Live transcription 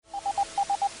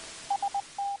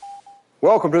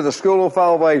Welcome to the School of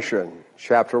Salvation,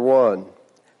 Chapter 1.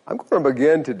 I'm going to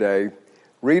begin today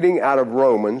reading out of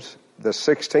Romans, the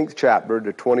 16th chapter,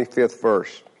 the 25th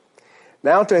verse.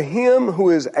 Now to him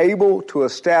who is able to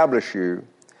establish you,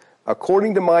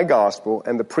 according to my gospel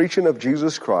and the preaching of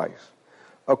Jesus Christ,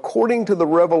 according to the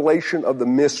revelation of the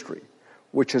mystery,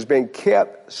 which has been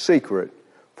kept secret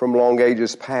from long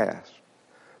ages past,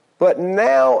 but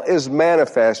now is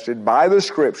manifested by the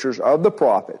scriptures of the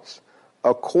prophets,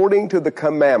 according to the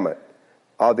commandment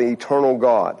of the eternal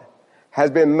God, has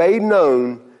been made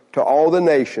known to all the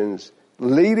nations,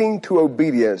 leading to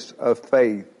obedience of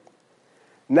faith.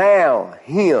 Now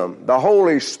him, the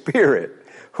Holy Spirit,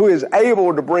 who is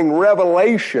able to bring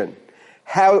revelation,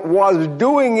 was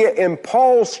doing it in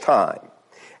Paul's time.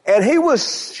 And he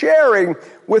was sharing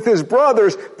with his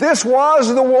brothers, this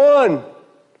was the one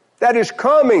that is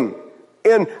coming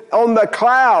on the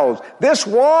clouds. This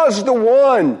was the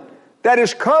one that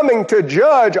is coming to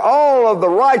judge all of the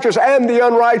righteous and the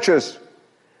unrighteous.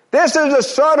 This is the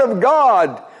Son of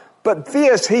God. But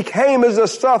this, he came as a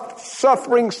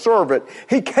suffering servant.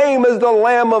 He came as the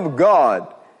Lamb of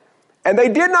God. And they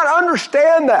did not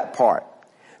understand that part.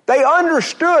 They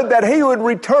understood that he would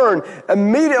return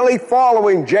immediately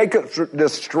following Jacob's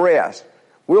distress.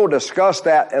 We'll discuss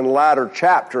that in latter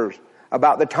chapters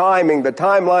about the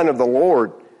timeline of the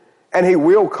Lord. And he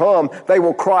will come. They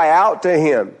will cry out to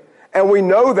him. And we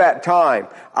know that time.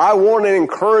 I want to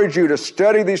encourage you to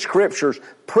study these scriptures.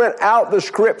 Print out the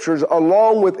scriptures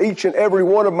along with each and every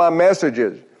one of my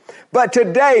messages. But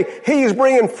today, he's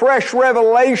bringing fresh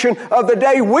revelation of the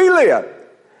day we live.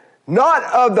 Not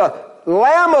of the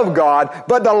Lamb of God,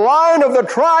 but the Lion of the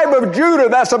tribe of Judah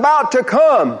that's about to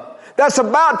come. That's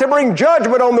about to bring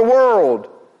judgment on the world.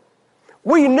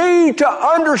 We need to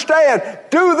understand,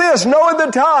 do this knowing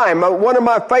the time. One of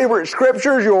my favorite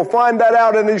scriptures, you'll find that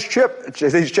out in these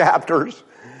chapters.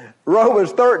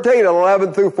 Romans 13,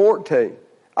 11 through 14.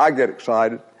 I get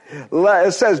excited.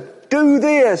 It says, do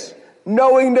this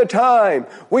knowing the time.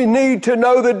 We need to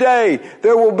know the day.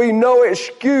 There will be no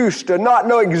excuse to not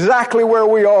know exactly where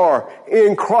we are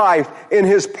in Christ, in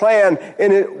his plan,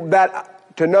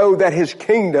 to know that his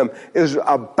kingdom is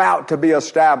about to be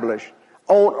established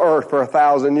on earth for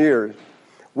 1,000 years.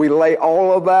 We lay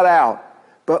all of that out,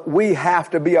 but we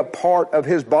have to be a part of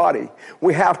his body.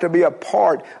 We have to be a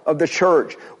part of the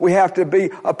church. We have to be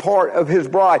a part of his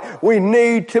bride. We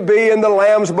need to be in the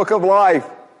Lamb's Book of Life.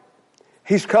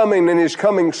 He's coming, and he's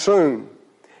coming soon.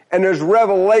 And there's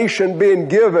revelation being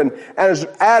given.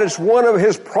 As one of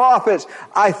his prophets,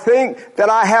 I think that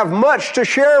I have much to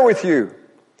share with you.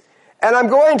 And I'm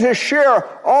going to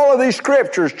share all of these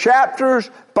scriptures, chapters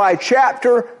by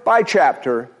chapter by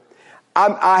chapter.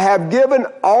 I have given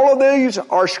all of these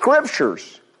are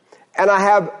scriptures. And I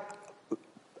have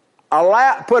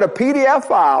put a PDF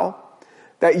file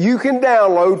that you can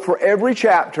download for every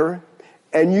chapter,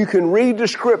 and you can read the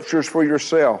scriptures for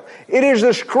yourself. It is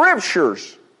the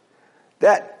scriptures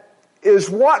that is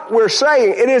what we're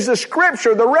saying. It is the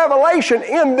scripture, the revelation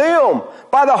in them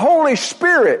by the Holy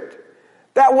Spirit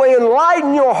that will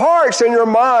enlighten your hearts and your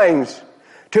minds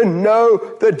to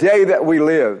know the day that we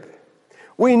live.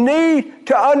 We need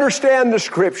to understand the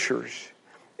scriptures.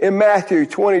 In Matthew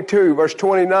 22, verse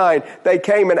 29, they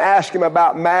came and asked him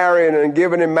about marrying and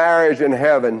giving him marriage in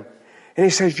heaven. And he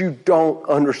says, you don't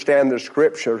understand the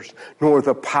scriptures nor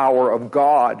the power of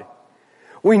God.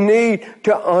 We need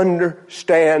to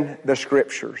understand the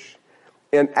scriptures.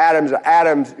 In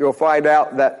Adams, you'll find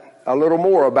out that a little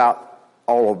more about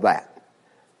all of that.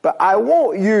 But I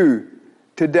want you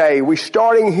today, we're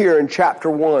starting here in chapter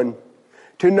 1,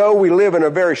 to know we live in a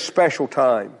very special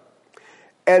time.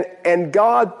 And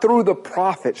God, through the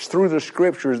prophets, through the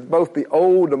scriptures, both the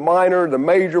old, the minor, the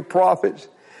major prophets,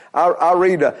 I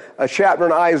read a chapter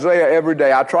in Isaiah every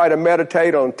day. I try to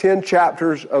meditate on 10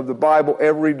 chapters of the Bible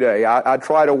every day. I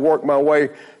try to work my way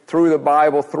through the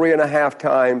Bible 3.5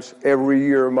 times every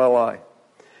year of my life.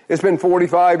 It's been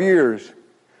 45 years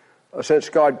since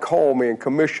God called me and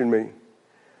commissioned me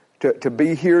to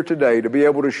be here today, to be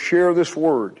able to share this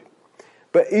word.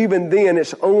 But even then,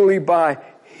 it's only by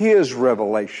his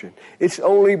revelation. It's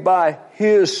only by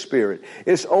his Spirit.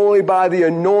 It's only by the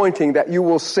anointing that you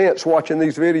will sense watching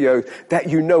these videos that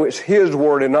you know it's his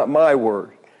word and not my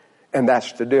word. And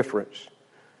that's the difference.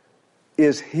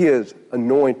 Is his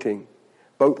anointing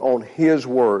both on his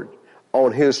word,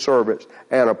 on his servants,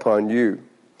 and upon you.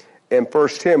 In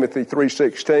 1 Timothy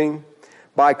 3:16,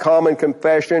 by common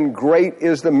confession, great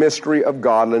is the mystery of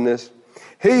godliness.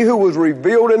 He who was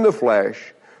revealed in the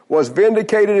flesh was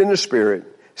vindicated in the spirit,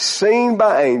 seen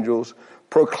by angels,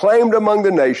 proclaimed among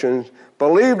the nations,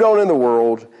 believed on in the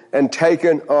world, and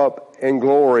taken up in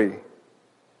glory.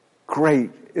 Great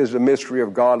is the mystery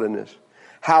of godliness.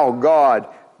 How God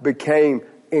became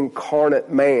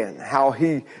incarnate man. How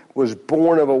he was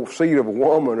born of a seed of a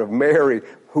woman, of Mary,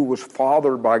 who was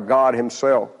fathered by God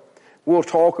himself. We'll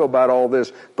talk about all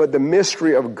this, but the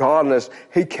mystery of godliness,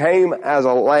 he came as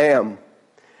a lamb,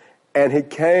 and he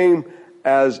came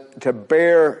as to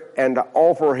bear and to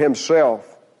offer himself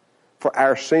for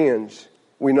our sins.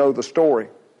 We know the story.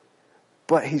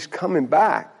 But he's coming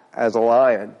back as a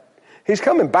lion. He's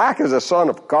coming back as a son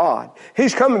of God.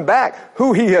 He's coming back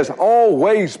who he has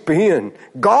always been,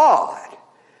 God.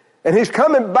 And he's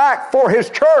coming back for his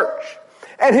church.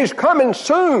 And he's coming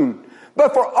soon.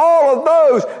 But for all of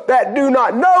those that do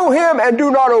not know him and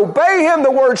do not obey him,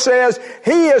 the word says,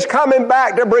 he is coming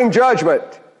back to bring judgment.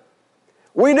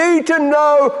 We need to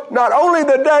know not only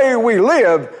the day we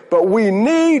live, but we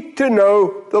need to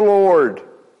know the Lord.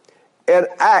 In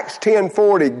Acts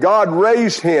 10:40, God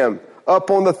raised him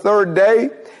up on the third day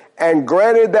and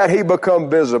granted that he become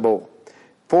visible.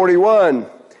 41,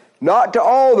 not to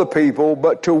all the people,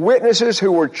 but to witnesses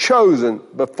who were chosen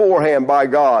beforehand by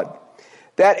God,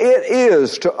 that it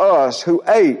is to us who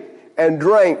ate and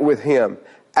drank with him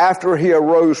after he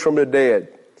arose from the dead.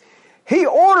 He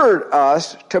ordered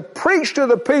us to preach to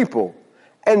the people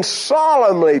and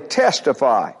solemnly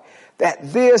testify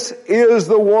that this is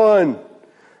the one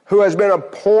who has been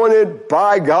appointed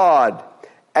by God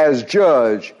as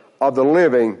judge of the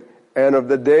living and of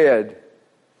the dead.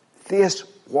 This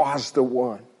was the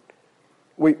one.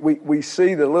 We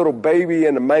see the little baby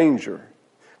in the manger.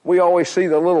 We always see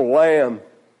the little lamb.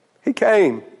 He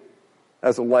came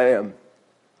as a lamb.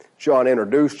 John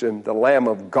introduced him, the Lamb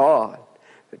of God,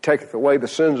 that taketh away the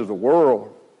sins of the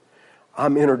world.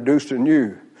 I'm introducing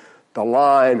you, the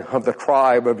Lion of the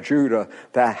tribe of Judah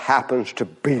that happens to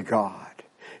be God.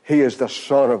 He is the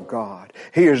Son of God.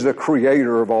 He is the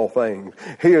Creator of all things.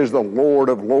 He is the Lord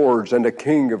of lords and the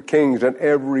King of kings, and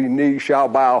every knee shall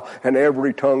bow and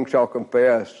every tongue shall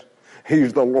confess.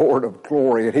 He's the Lord of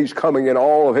glory, and he's coming in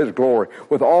all of his glory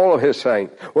with all of his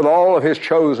saints, with all of his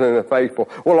chosen and faithful,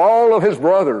 with all of his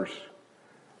brothers.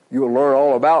 You will learn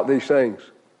all about these things.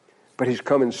 But he's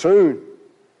coming soon.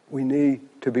 We need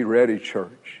to be ready,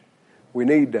 church. We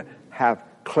need to have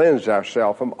cleansed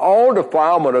ourselves from all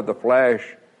defilement of the flesh.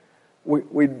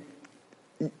 We'll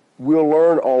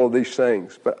learn all of these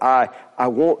things. But I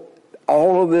want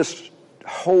all of this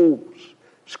whole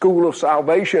school of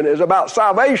salvation is about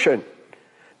salvation.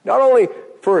 Not only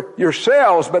for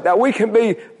yourselves, but that we can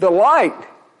be the light,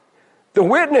 the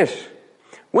witness.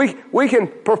 We can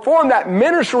perform that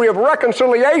ministry of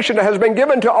reconciliation that has been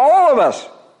given to all of us.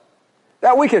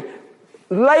 That we can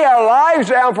lay our lives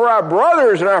down for our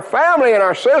brothers and our family and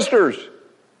our sisters.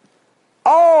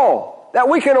 All. That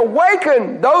we can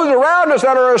awaken those around us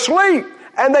that are asleep,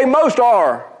 and they most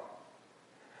are.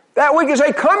 That we can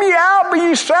say, come ye out, be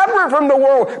ye separate from the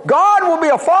world. God will be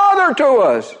a father to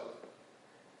us.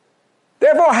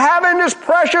 Therefore, having this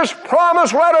precious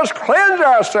promise, let us cleanse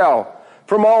ourselves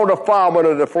from all defilement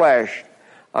of the flesh.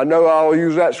 I know I'll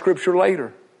use that scripture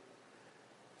later.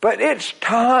 But it's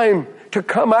time to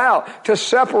come out, to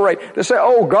separate, to say,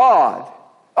 oh God,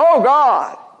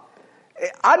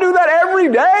 I do that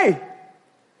every day.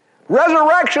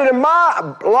 Resurrection in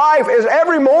my life is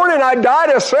every morning I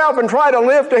die to self and try to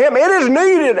live to him. It is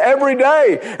needed every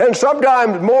day, and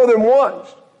sometimes more than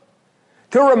once,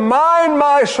 to remind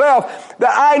myself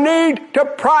that I need to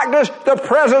practice the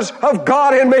presence of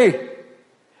God in me.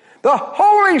 The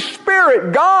Holy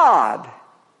Spirit, God,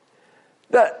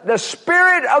 the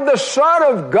Spirit of the Son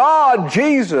of God,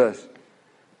 Jesus.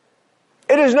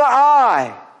 It is not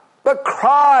I, but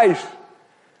Christ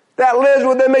that lives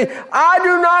within me. I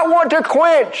do not want to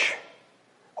quench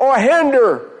or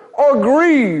hinder or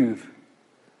grieve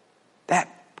that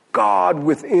God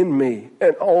within me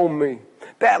and on me,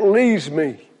 that leads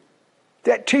me,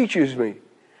 that teaches me,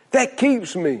 that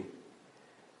keeps me,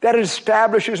 that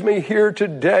establishes me here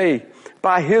today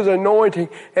by his anointing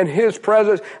and his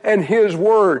presence and his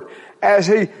word as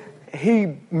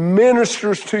he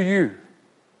ministers to you.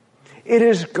 It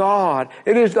is God.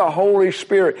 It is the Holy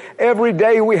Spirit. Every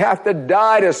day we have to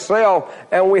die to self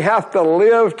and we have to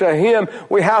live to him.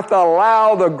 We have to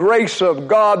allow the grace of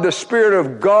God, the Spirit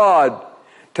of God,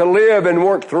 to live and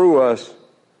work through us,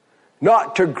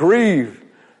 not to grieve.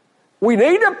 We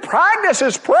need to practice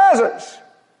his presence.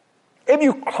 If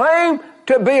you claim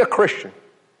to be a Christian,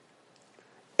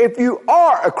 if you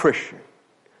are a Christian,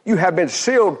 you have been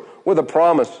sealed with a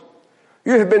promise.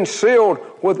 You have been sealed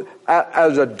with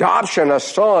as adoption as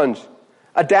sons,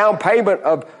 a down payment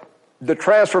of the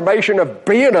transformation of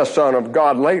being a son of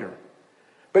God later.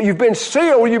 But you've been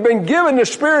sealed, you've been given the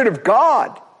Spirit of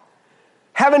God.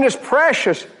 Having this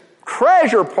precious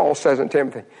treasure, Paul says in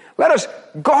Timothy. Let us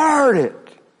guard it.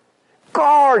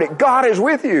 Guard it. God is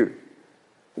with you.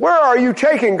 Where are you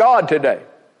taking God today?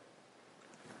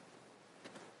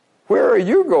 Where are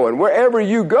you going? Wherever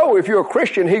you go, if you're a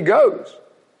Christian, He goes.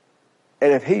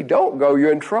 And if He don't go,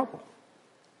 you're in trouble.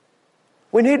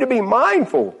 We need to be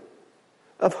mindful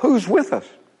of who's with us.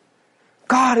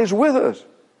 God is with us.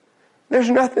 There's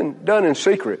nothing done in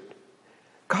secret.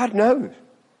 God knows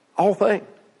all things.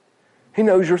 He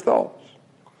knows your thoughts.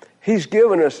 He's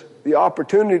given us the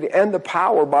opportunity and the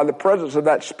power by the presence of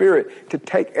that Spirit to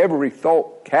take every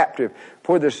thought captive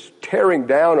for this tearing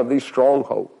down of these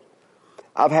strongholds.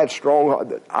 I've had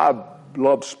I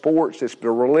love sports. It's the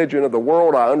religion of the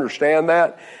world. I understand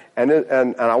that. And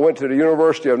I went to the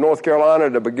University of North Carolina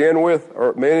to begin with,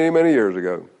 or many years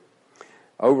ago.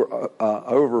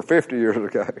 Over 50 years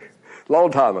ago.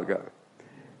 Long time ago.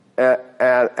 And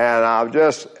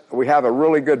we have a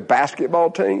really good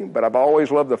basketball team, but I've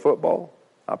always loved the football.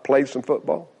 I played some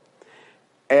football.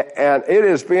 And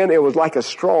it was like a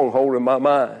stronghold in my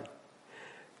mind.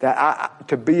 That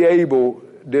to be able,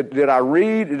 did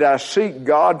I seek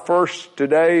God first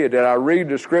today? Did I read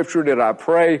the Scripture? Did I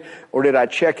pray? Or did I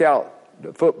check out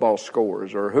the football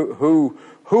scores? Or who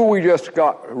we just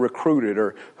got recruited?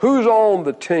 Or who's on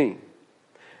the team?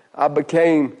 I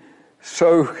became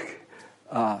so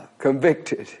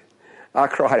convicted. I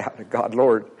cried out to God,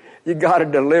 Lord, you got to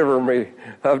deliver me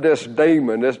of this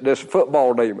demon, this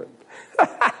football demon.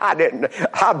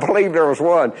 I believe there was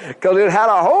one because it had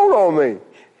a hold on me.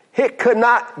 It could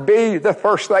not be the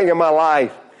first thing in my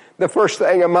life. The first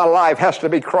thing in my life has to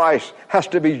be Christ, has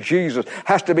to be Jesus,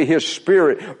 has to be His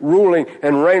Spirit ruling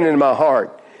and reigning in my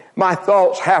heart. My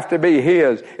thoughts have to be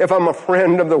His. If I'm a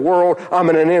friend of the world, I'm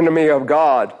an enemy of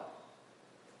God.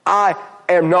 I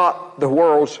am not the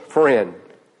world's friend.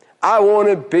 I want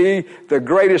to be the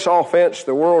greatest offense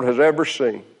the world has ever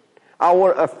seen. I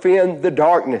want to offend the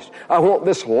darkness. I want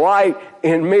this light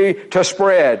in me to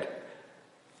spread.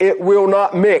 It will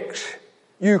not mix.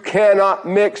 You cannot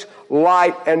mix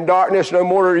light and darkness no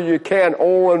more than you can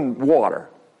oil and water.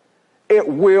 It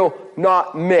will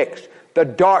not mix. The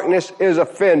darkness is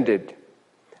offended.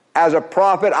 As a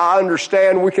prophet, I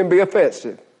understand we can be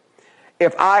offensive.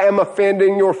 If I am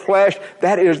offending your flesh,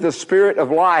 that is the spirit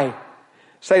of life.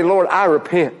 Say, Lord, I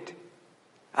repent.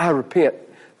 I repent.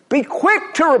 Be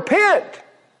quick to repent.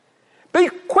 Be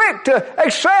quick to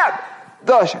accept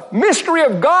the mystery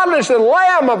of godliness, the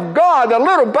Lamb of God, the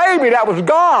little baby that was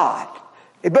God.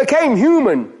 It became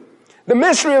human. The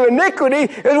mystery of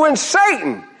iniquity is when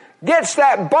Satan gets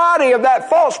that body of that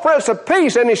false prince of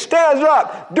peace and he stands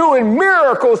up doing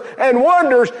miracles and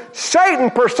wonders. Satan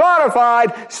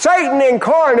personified, Satan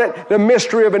incarnate, the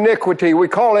mystery of iniquity. We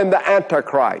call him the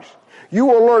Antichrist. You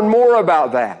will learn more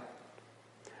about that.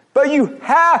 But you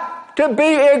have to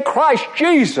be in Christ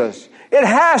Jesus. It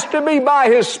has to be by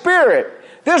His Spirit.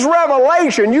 This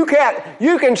revelation, you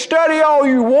can study all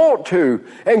you want to,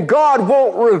 and God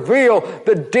won't reveal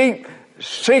the deep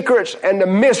secrets and the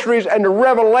mysteries and the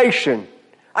revelation.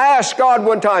 I asked God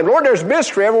one time, Lord, there's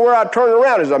mystery everywhere I turn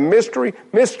around. There's a mystery,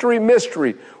 mystery,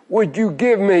 mystery. Would you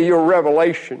give me your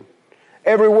revelation?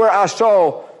 Everywhere I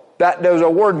saw that there was a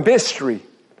word mystery.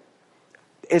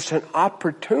 It's an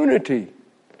opportunity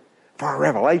for a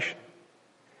revelation.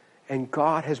 And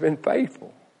God has been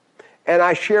faithful. And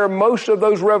I share most of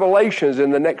those revelations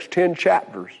in the next 10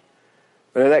 chapters.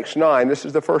 In the next 9, this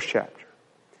is the first chapter.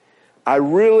 I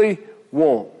really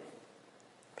want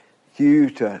you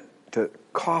to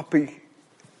copy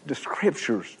the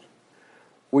Scriptures.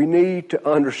 We need to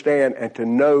understand and to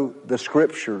know the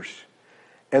Scriptures.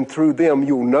 And through them,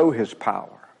 you'll know His power.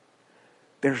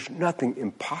 There's nothing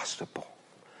impossible.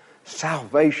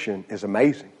 Salvation is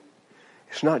amazing.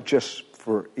 It's not just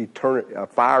for eternity,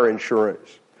 fire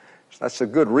insurance. That's a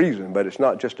good reason, but it's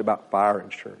not just about fire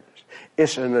insurance.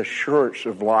 It's an assurance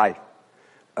of life,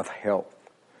 of health,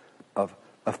 of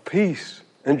peace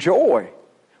and joy.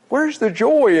 Where's the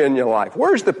joy in your life?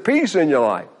 Where's the peace in your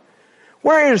life?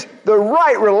 Where is the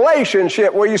right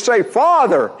relationship where you say,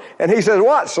 Father, and He says,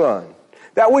 what, son?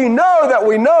 That we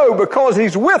know because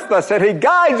He's with us, and He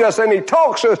guides us, and He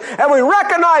talks to us, and we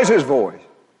recognize His voice.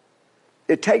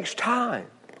 It takes time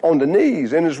on the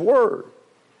knees in His Word.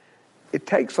 It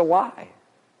takes a lie.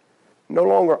 No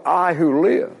longer I who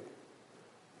live,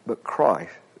 but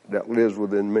Christ that lives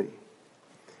within me.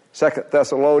 2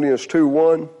 Thessalonians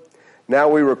 2:1. Now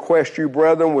we request you,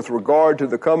 brethren, with regard to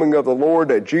the coming of the Lord,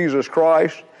 that Jesus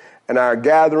Christ and our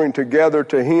gathering together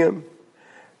to Him,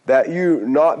 that you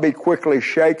not be quickly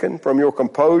shaken from your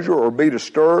composure or be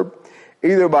disturbed,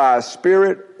 either by a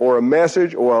spirit or a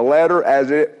message or a letter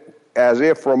as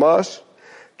if from us,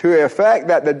 to the effect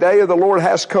that the day of the Lord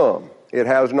has come. It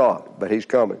has not, but he's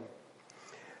coming.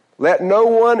 Let no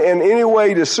one in any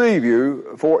way deceive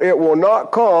you, for it will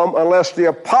not come unless the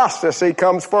apostasy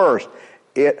comes first.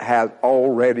 It has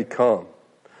already come.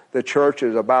 The church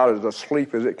is about as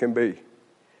asleep as it can be.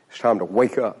 It's time to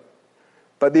wake up.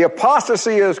 But the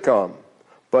apostasy has come,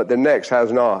 but the next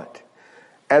has not.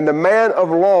 And the man of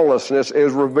lawlessness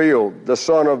is revealed, the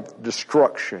son of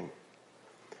destruction,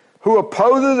 who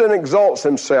opposes and exalts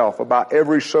himself about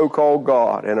every so-called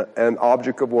God and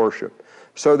object of worship,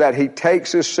 so that he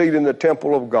takes his seat in the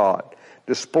temple of God,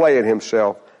 displaying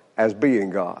himself as being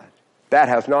God. That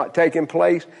has not taken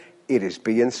place. It is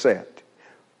being set.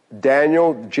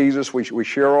 Daniel, Jesus, we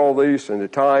share all these in the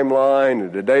timeline,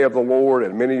 and the day of the Lord,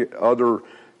 and many other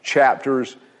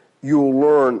chapters. You'll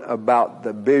learn about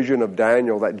the vision of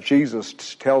Daniel that Jesus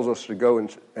tells us to go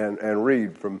and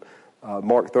read from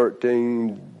Mark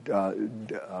 13,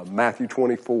 Matthew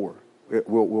 24.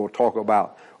 We'll talk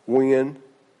about when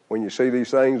you see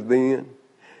these things, then.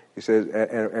 He says,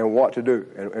 and what to do,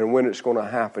 and when it's going to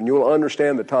happen. You'll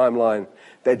understand the timeline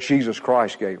that Jesus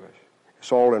Christ gave us.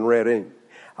 It's all in red ink.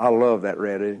 I love that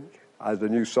red ink. As the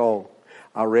new song,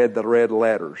 I read the Red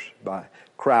Letters by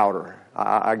Crowder.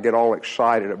 I get all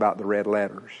excited about the red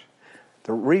letters.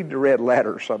 To read the red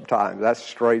letters sometimes, that's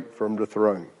straight from the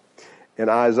throne. In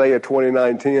Isaiah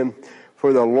 29:10,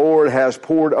 for the Lord has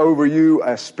poured over you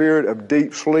a spirit of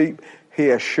deep sleep. He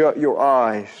has shut your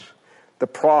eyes, the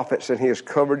prophets, and he has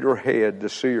covered your head, the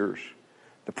seers.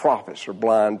 The prophets are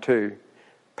blind too.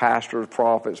 Pastors,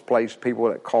 prophets, people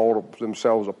that called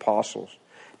themselves apostles.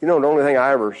 You know, the only thing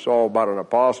I ever saw about an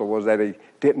apostle was that he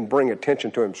didn't bring attention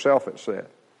to himself, it said.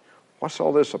 What's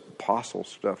all this apostle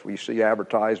stuff we see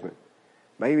advertisement?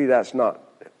 Maybe that's not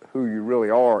who you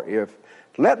really are.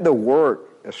 Let the work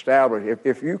establish.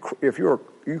 If you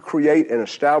create and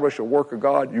establish a work of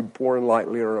God, you more than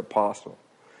likely are an apostle.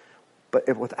 But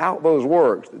if without those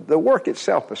works, the work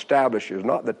itself establishes,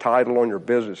 not the title on your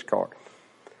business card.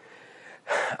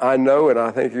 I know, and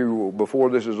I think you will, before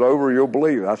this is over, you'll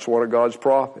believe that's one of God's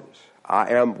prophets.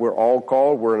 We're all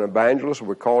called. We're an evangelist.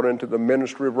 We're called into the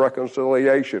ministry of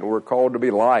reconciliation. We're called to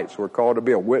be lights. We're called to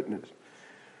be a witness.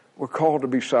 We're called to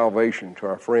be salvation to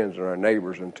our friends and our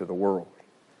neighbors and to the world.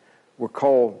 We're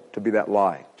called to be that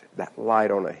light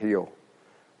on a hill.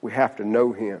 We have to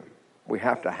know him. We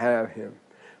have to have him.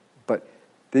 But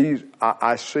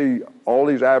I see all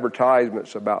these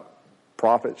advertisements about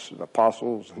prophets and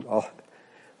apostles and all.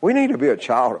 We need to be a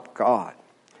child of God.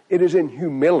 It is in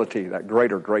humility that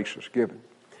greater grace is given.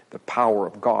 The power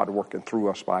of God working through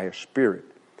us by his Spirit.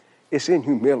 It's in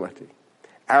humility.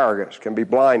 Arrogance can be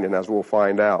blinding, as we'll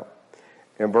find out.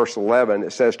 In verse 11,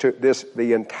 it says,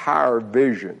 the entire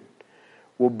vision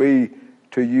will be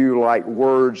to you like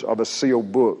words of a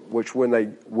sealed book, which when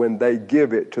they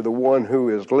give it to the one who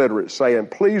is literate, saying,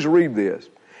 please read this.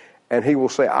 And he will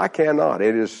say, I cannot.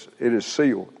 It is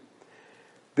sealed.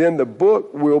 Then the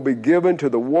book will be given to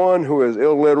the one who is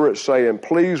illiterate, saying,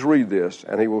 please read this.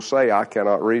 And he will say, I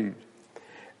cannot read.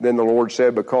 Then the Lord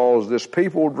said, because this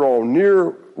people draw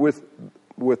near with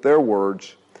their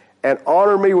words and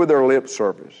honor me with their lip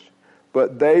service,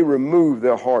 but they remove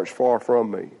their hearts far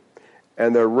from me,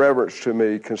 and their reverence to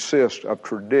me consists of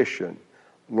tradition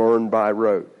learned by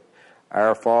rote.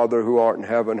 Our Father who art in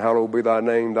heaven, hallowed be thy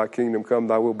name, thy kingdom come,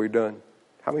 thy will be done.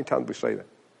 How many times do we say that?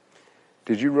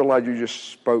 Did you realize you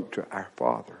just spoke to our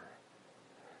Father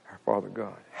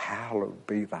God? Hallowed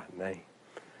be thy name.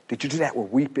 Did you do that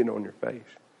with weeping on your face?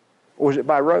 Or is it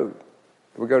by rote?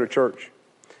 We go to church,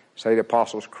 say the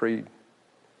Apostles' Creed,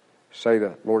 say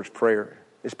the Lord's Prayer.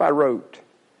 It's by rote.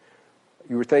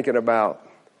 You were thinking about,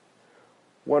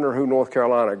 wonder who North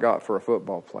Carolina got for a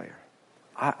football player.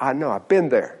 I know, I've been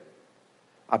there.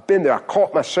 I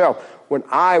caught myself when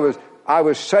I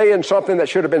was saying something that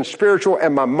should have been spiritual,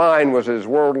 and my mind was as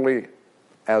worldly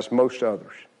as most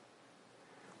others.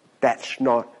 That's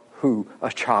not who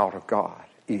a child of God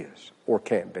is or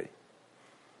can be.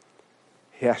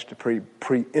 He has to be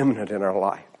preeminent in our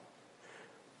life.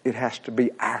 It has to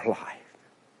be our life.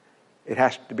 It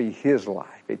has to be his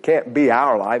life. It can't be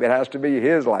our life. It has to be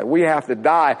his life. We have to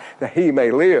die that he may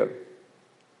live.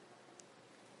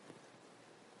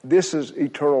 This is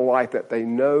eternal life, that they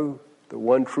know the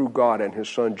one true God and his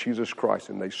Son, Jesus Christ,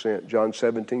 and they sent. John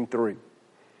 17:3.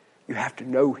 You have to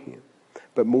know him.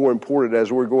 But more important,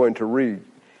 as we're going to read,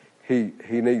 he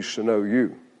needs to know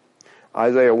you.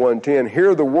 Isaiah 1:10,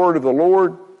 hear the word of the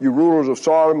Lord, you rulers of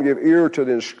Sodom, give ear to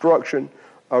the instruction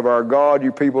of our God,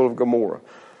 you people of Gomorrah.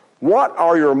 What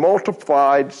are your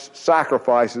multiplied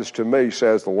sacrifices to me,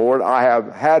 says the Lord? I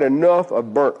have had enough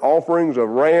of burnt offerings of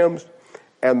rams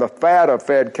and the fat of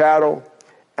fed cattle,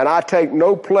 and I take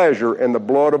no pleasure in the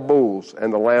blood of bulls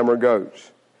and the lamb or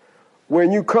goats.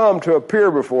 When you come to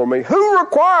appear before me, who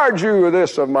required you of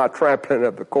this of my trampling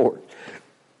of the court?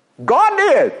 God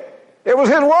did. It was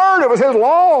His word. It was His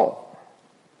law.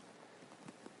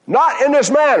 Not in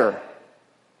this manner.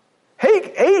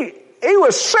 He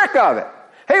was sick of it.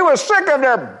 He was sick of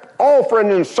their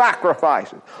offering and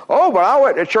sacrifices. Oh, but I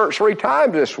went to church 3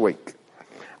 times this week.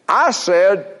 I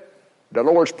said the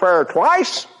Lord's Prayer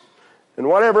twice and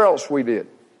whatever else we did.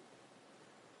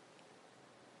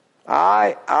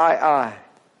 I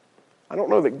don't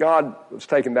know that God was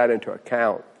taking that into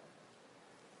account.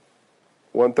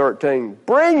 1:13,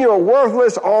 bring your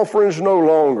worthless offerings no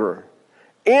longer.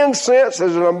 Incense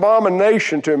is an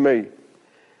abomination to me.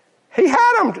 He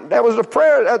had them. That was the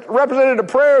prayer that represented the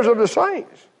prayers of the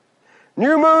saints.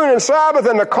 New moon and Sabbath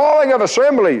and the calling of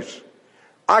assemblies.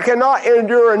 I cannot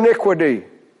endure iniquity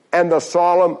and the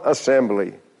solemn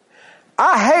assembly.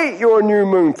 I hate your new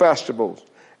moon festivals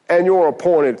and your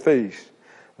appointed feasts.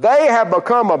 They have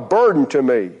become a burden to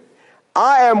me.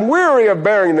 I am weary of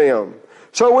bearing them.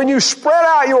 So when you spread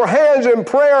out your hands in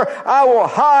prayer, I will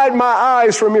hide my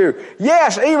eyes from you.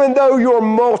 Yes, even though you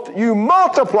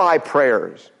multiply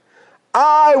prayers,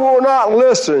 I will not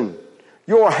listen.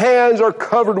 Your hands are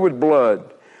covered with blood.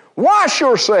 Wash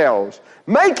yourselves.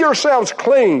 Make yourselves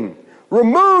clean.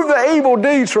 Remove the evil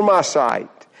deeds from my sight.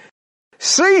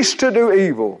 Cease to do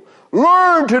evil.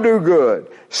 Learn to do good.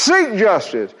 Seek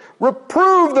justice.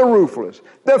 Reprove the ruthless.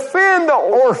 Defend the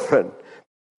orphan.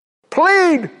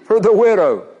 Plead for the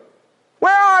widow.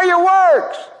 Where are your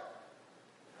works?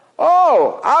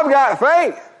 Oh, I've got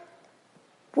faith.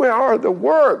 Where are the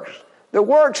works? The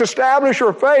works establish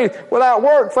your faith. Without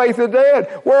work, faith is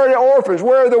dead. Where are the orphans?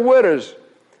 Where are the widows?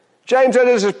 James said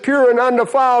this is pure and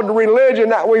undefiled religion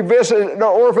that we visit the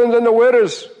orphans and the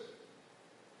widows.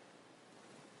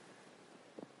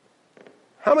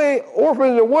 How many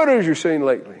orphans and widows you seen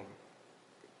lately?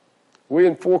 We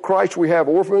in For Christ, we have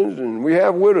orphans and we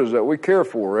have widows that we care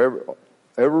for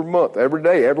every month, every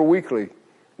day, every weekly.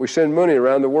 We send money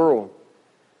around the world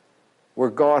where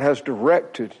God has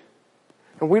directed.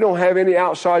 And we don't have any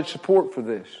outside support for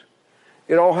this.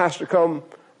 It all has to come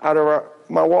out of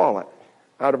my wallet,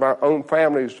 out of our own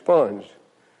family's funds.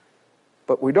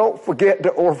 But we don't forget the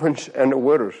orphans and the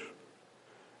widows.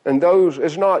 And those,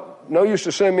 it's not no use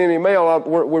to send me any mail.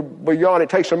 We're beyond, it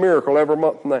takes a miracle every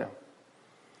month now.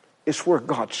 It's where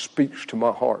God speaks to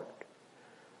my heart.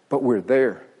 But we're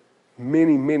there.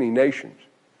 Many, many nations.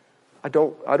 I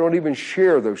don't even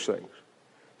share those things.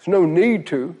 There's no need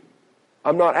to.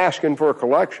 I'm not asking for a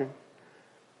collection.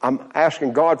 I'm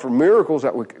asking God for miracles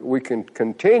that we can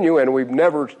continue, and we've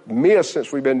never missed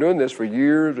since we've been doing this for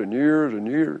years and years and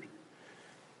years.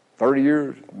 30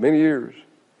 years, many years.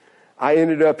 I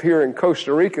ended up here in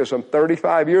Costa Rica some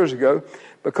 35 years ago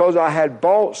because I had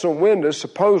bought some windows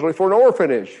supposedly for an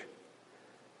orphanage.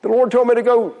 The Lord told me to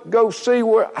go see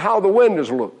how the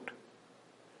windows looked.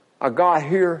 I got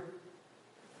here,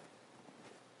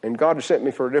 and God had sent me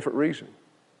for a different reason.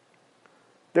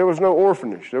 There was no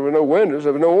orphanage. There were no windows.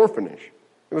 There was no orphanage.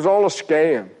 It was all a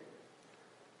scam.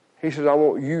 He says, I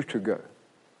want you to go.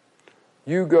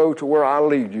 You go to where I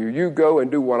lead you. You go and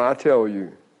do what I tell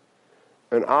you.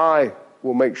 And I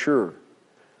will make sure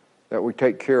that we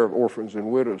take care of orphans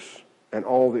and widows and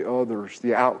all the others,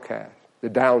 the outcasts, the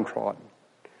downtrodden.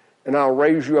 And I'll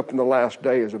raise you up in the last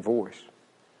day as a voice.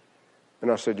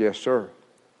 And I said, yes, sir.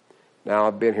 Now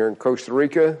I've been here in Costa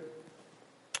Rica.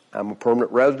 I'm a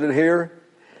permanent resident here.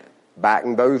 Back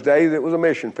in those days, it was a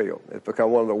mission field. It's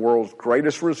become one of the world's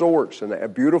greatest resorts in a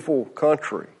beautiful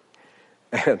country.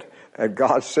 And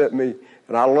God sent me,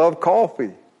 and I love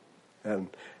coffee. And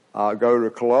I go to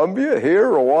Colombia, here,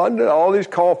 Rwanda, all these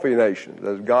coffee nations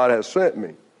as God has sent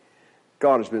me.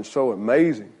 God has been so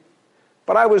amazing.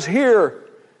 But I was here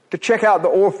to check out the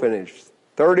orphanage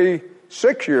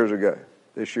 36 years ago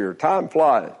this year. Time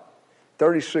flies.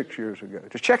 36 years ago.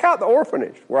 To check out the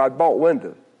orphanage where I bought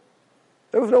windows.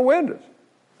 There was no windows.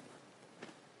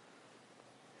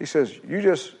 He says, you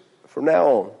just, from now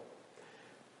on,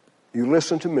 you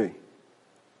listen to me.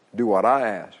 Do what I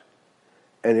ask.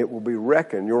 And it will be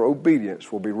reckoned, your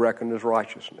obedience will be reckoned as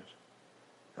righteousness.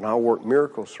 And I'll work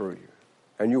miracles through you.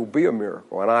 And you'll be a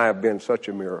miracle. And I have been such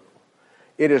a miracle.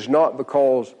 It is not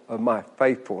because of my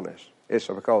faithfulness. It's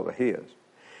because of His.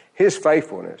 His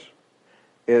faithfulness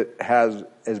has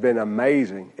been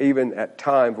amazing, even at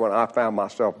times when I found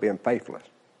myself being faithless.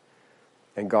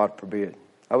 And God forbid.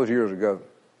 That was years ago.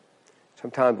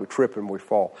 Sometimes we trip and we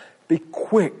fall. Be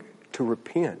quick to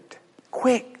repent.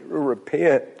 Quick to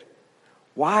repent.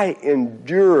 Why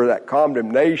endure that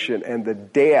condemnation and the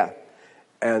death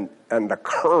and the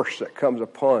curse that comes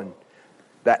upon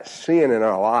that sin in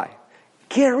our life?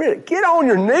 Get rid of it. Get on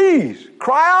your knees.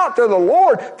 Cry out to the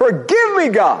Lord. Forgive me,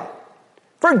 God.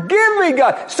 Forgive me,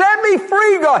 God. Set me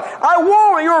free, God. I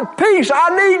want your peace.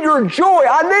 I need your joy.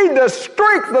 I need the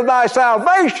strength of thy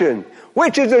salvation,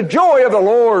 which is the joy of the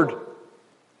Lord.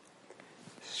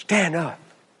 Stand up.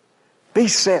 Be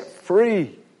set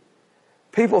free.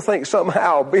 People think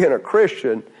somehow being a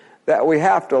Christian that we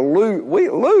have to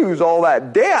lose all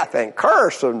that death and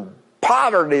curse and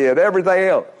poverty and everything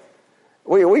else.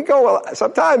 We go,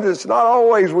 sometimes it's not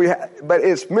always but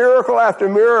it's miracle after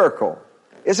miracle.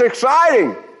 It's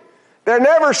exciting. There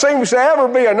never seems to ever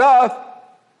be enough,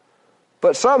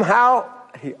 but somehow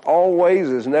he always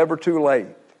is never too late.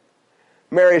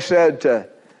 Mary said to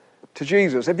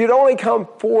Jesus, if you'd only come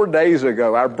 4 days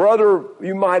ago, our brother,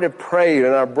 you might have prayed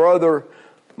and our brother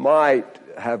might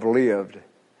have lived.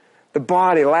 The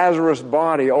body, Lazarus'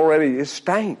 body already is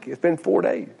stank. It's been 4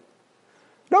 days.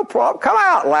 No problem. Come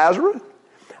out, Lazarus.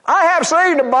 I have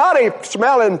seen the body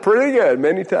smelling pretty good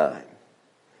many times.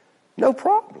 No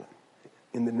problem.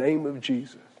 In the name of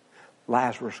Jesus,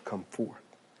 Lazarus, come forth.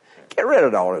 Get rid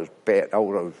of all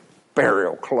those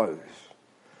burial clothes.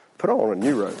 Put on a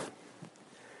new robe.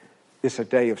 It's a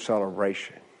day of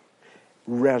celebration.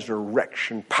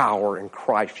 Resurrection power in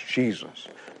Christ Jesus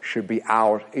should be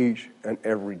ours each and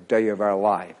every day of our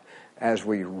life as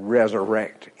we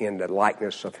resurrect in the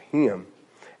likeness of Him,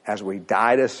 as we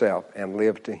die to self and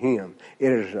live to Him.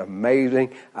 It is an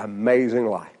amazing, amazing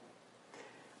life.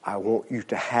 I want you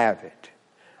to have it.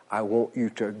 I want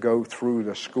you to go through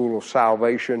the school of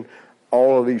salvation,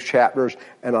 all of these chapters,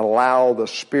 and allow the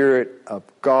Spirit of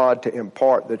God to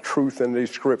impart the truth in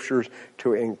these scriptures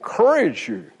to encourage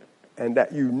you, and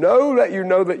that you know that you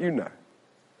know that you know.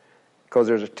 Because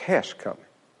there's a test coming.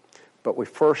 But we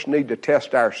first need to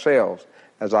test ourselves,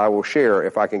 as I will share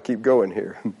if I can keep going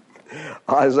here.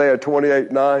 Isaiah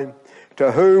 28:9. To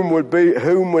whom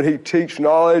would he teach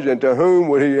knowledge, and to whom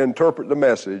would he interpret the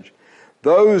message?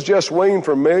 Those just weaned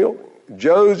from milk,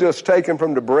 Joes just taken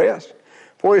from the breast.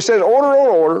 For he says, order on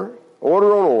order,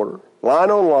 order on order, line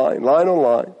on line, line on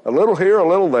line, a little here, a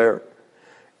little there.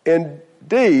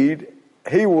 Indeed,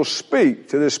 he will speak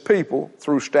to this people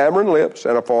through stammering lips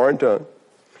and a foreign tongue.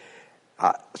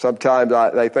 Sometimes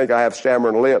they think I have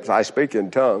stammering lips. I speak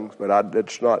in tongues, but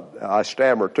I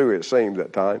stammer too, it seems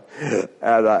at times.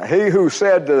 And he who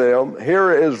said to them,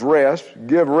 here is rest,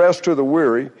 give rest to the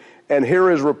weary, and here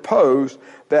is repose,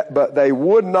 but they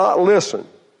would not listen.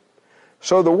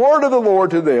 So the word of the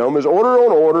Lord to them is order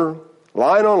on order,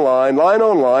 line on line, line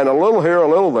on line, a little here, a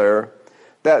little there,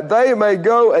 that they may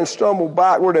go and stumble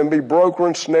backward and be broken,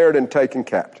 ensnared, and taken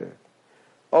captive.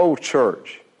 Oh,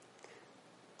 church,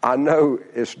 I know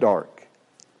it's dark,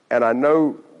 and I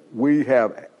know we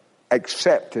have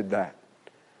accepted that.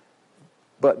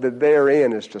 But the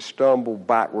therein is to stumble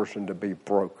backwards and to be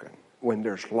broken. When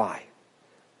there's life,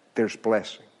 there's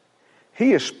blessing.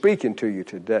 He is speaking to you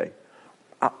today.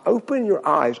 Open your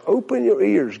eyes, open your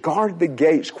ears, guard the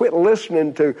gates. Quit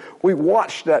listening to, we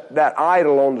watched that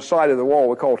idol on the side of the wall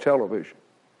we call television.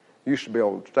 It used to be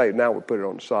on the stage, now we put it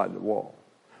on the side of the wall.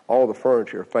 All the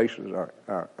furniture faces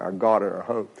our God in our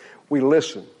home. We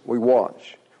listen, we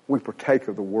watch, we partake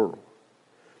of the world.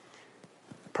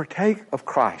 Partake of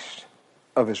Christ,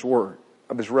 of His Word,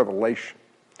 of His revelation.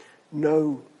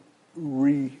 No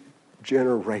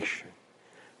regeneration.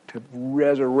 To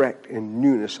resurrect in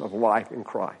newness of life in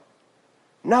Christ.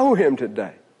 Know Him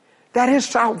today. That is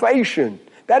salvation.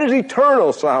 That is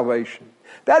eternal salvation.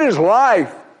 That is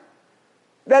life.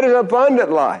 That is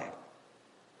abundant life.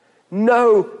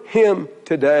 Know Him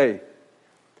today.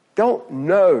 Don't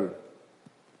know.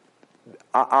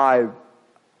 I'm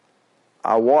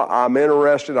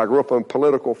interested. I grew up in a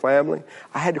political family.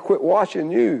 I had to quit watching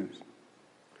news.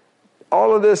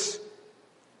 All of this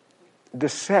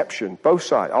deception, both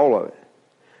sides, all of it.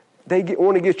 They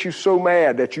want to get you so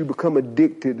mad that you become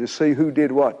addicted to see who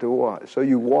did what to what. So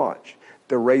you watch.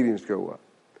 The ratings go up.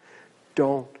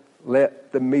 Don't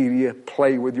let the media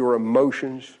play with your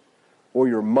emotions or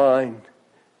your mind.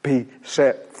 Be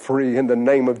set free in the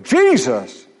name of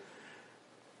Jesus.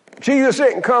 Jesus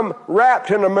didn't come wrapped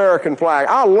in an American flag.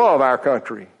 I love our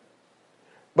country.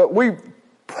 But we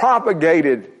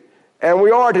propagated, and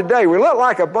we are today. We look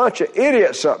like a bunch of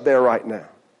idiots up there right now.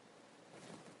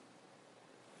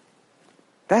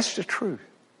 That's the truth.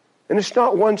 And it's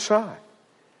not one side.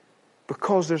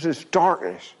 Because there's this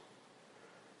darkness.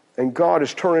 And God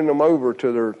is turning them over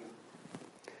to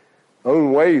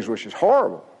own ways, which is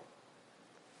horrible.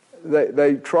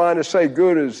 They trying to say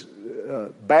good is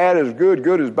bad is good,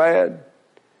 good is bad,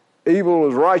 evil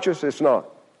is righteous. It's not.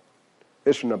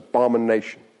 It's an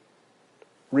abomination.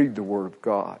 Read the Word of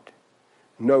God.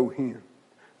 Know Him.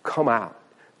 Come out.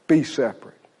 Be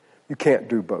separate. You can't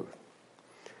do both.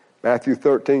 Matthew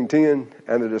 13:10,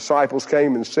 and the disciples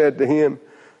came and said to him,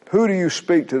 who do you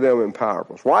speak to them in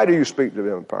parables? Why do you speak to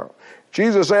them in parables?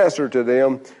 Jesus answered to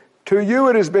them, to you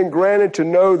it has been granted to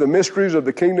know the mysteries of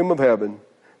the kingdom of heaven,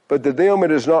 but to them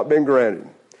it has not been granted.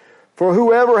 For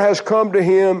whoever has come to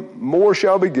him, more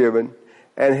shall be given,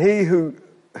 and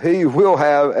he will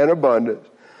have an abundance.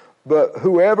 But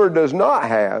whoever does not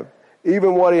have,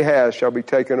 even what he has shall be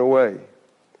taken away.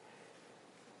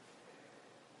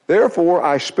 Therefore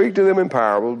I speak to them in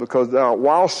parables, because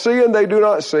while seeing they do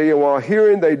not see, and while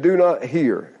hearing they do not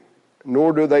hear,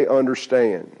 nor do they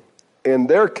understand. In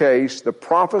their case, the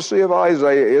prophecy of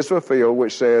Isaiah is fulfilled,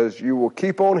 which says, you will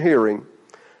keep on hearing,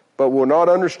 but will not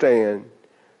understand.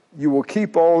 You will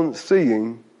keep on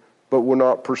seeing, but will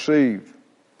not perceive.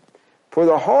 For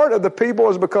the heart of the people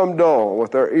has become dull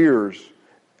with their ears,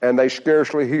 and they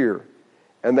scarcely hear.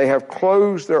 And they have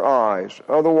closed their eyes.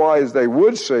 Otherwise they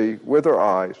would see with their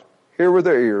eyes, hear with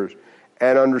their ears,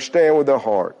 and understand with their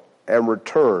heart, and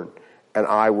return, and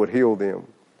I would heal them.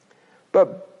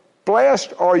 But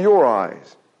blessed are your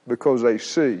eyes, because they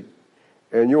see,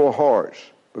 and your hearts,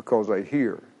 because they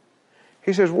hear.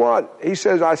 He says what? He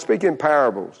says, I speak in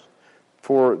parables,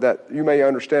 for that you may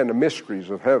understand the mysteries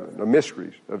of heaven, the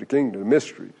mysteries of the kingdom, the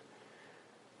mysteries.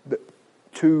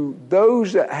 To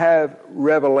those that have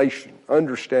revelation,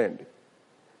 understanding,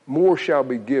 more shall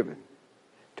be given.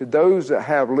 To those that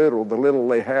have little, the little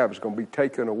they have is going to be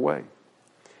taken away.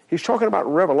 He's talking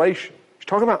about revelation. He's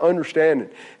talking about understanding.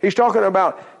 He's talking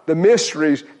about the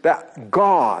mysteries that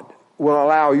God will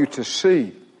allow you to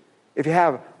see if you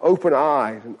have open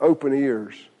eyes and open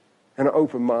ears and an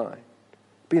open mind.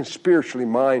 Being spiritually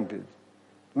minded,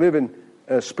 living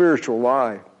a spiritual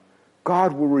life.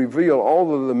 God will reveal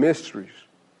all of the mysteries.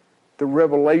 The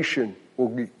revelation will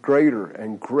be greater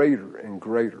and greater and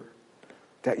greater.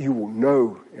 That you will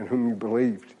know in whom you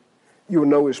believed. You will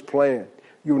know His plan.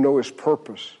 You will know His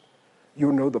purpose. You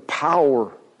will know the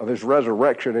power of His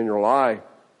resurrection in your life.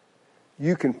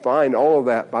 You can find all of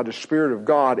that by the Spirit of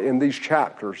God in these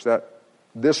chapters, that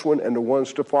this one and the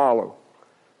ones to follow.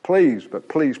 Please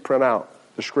print out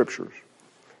the Scriptures.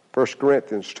 1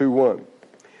 Corinthians 2:1.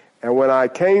 And when I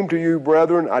came to you,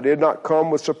 brethren, I did not come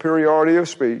with superiority of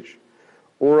speech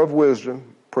or of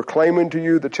wisdom, proclaiming to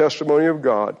you the testimony of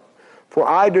God. For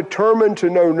I determined to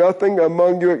know nothing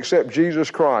among you except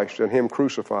Jesus Christ and Him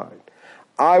crucified.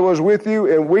 I was with you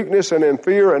in weakness and in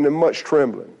fear and in much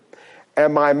trembling.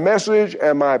 And my message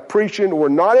and my preaching were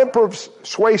not in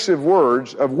persuasive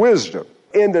words of wisdom,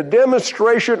 in the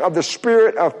demonstration of the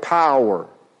Spirit of power,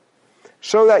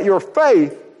 so that your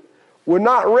faith would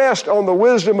not rest on the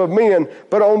wisdom of men,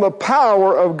 but on the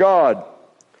power of God.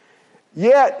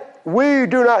 Yet we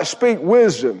do not speak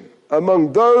wisdom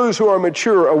among those who are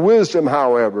mature, a wisdom,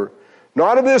 however,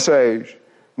 not of this age,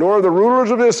 nor of the rulers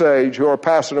of this age who are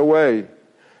passing away.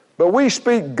 But we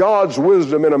speak God's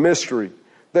wisdom in a mystery,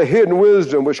 the hidden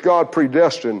wisdom which God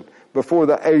predestined before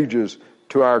the ages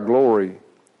to our glory.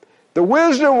 The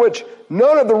wisdom which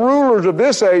none of the rulers of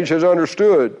this age has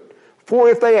understood. For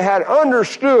if they had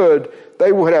understood,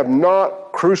 they would have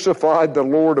not crucified the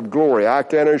Lord of glory, I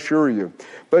can assure you.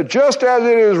 But just as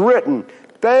it is written,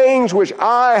 things which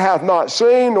eye hath not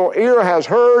seen, nor ear has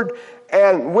heard,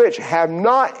 and which have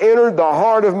not entered the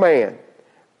heart of man,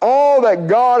 all that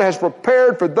God has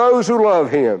prepared for those who love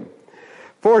Him.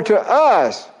 For to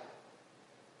us,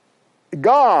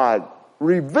 God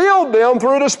revealed them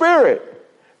through the Spirit.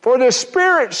 For the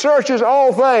Spirit searches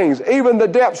all things, even the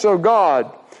depths of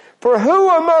God. For who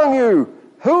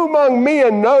among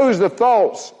men knows the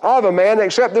thoughts of a man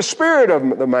except the spirit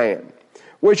of the man,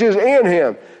 which is in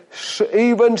him?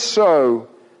 Even so,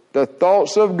 the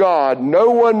thoughts of God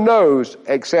no one knows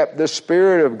except the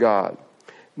Spirit of God.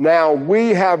 Now we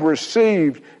have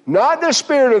received not the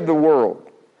spirit of the world,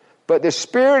 but the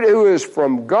Spirit who is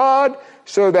from God,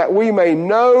 so that we may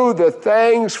know the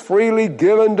things freely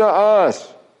given to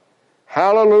us.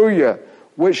 Hallelujah.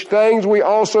 Which things we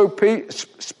also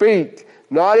speak,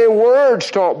 not in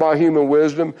words taught by human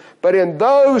wisdom, but in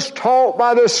those taught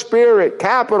by the Spirit,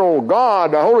 capital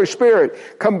God, the Holy Spirit,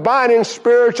 combining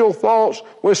spiritual thoughts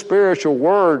with spiritual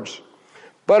words.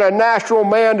 But a natural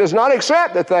man does not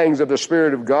accept the things of the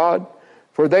Spirit of God,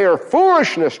 for they are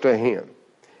foolishness to him,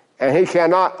 and he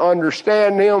cannot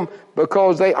understand them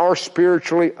because they are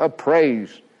spiritually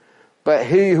appraised. But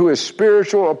he who is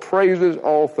spiritual appraises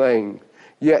all things,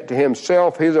 yet to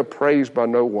himself he is appraised by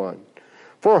no one.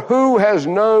 For who has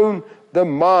known the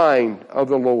mind of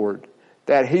the Lord,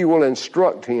 that he will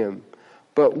instruct him?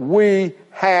 But we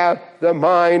have the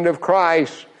mind of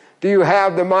Christ. Do you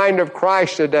have the mind of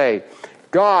Christ today?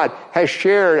 God has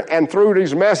shared, and through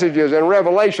these messages and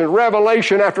revelation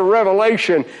after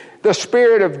revelation, the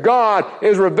Spirit of God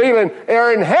is revealing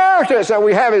our inheritance that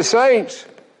we have as saints.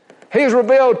 He's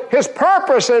revealed His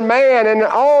purpose in man and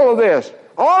all of this.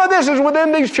 All of this is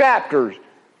within these chapters.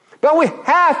 But we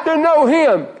have to know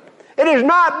Him. It is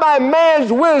not by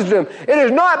man's wisdom. It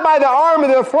is not by the arm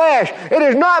of the flesh. It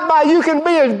is not by you can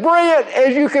be as brilliant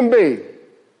as you can be.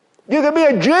 You can be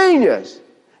a genius.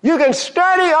 You can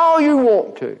study all you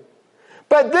want to.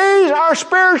 But these are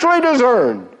spiritually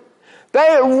discerned.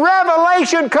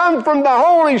 Revelation comes from the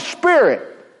Holy Spirit.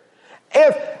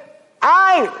 If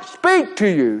I speak to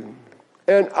you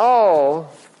in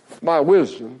all my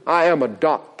wisdom, I am a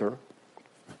doctor,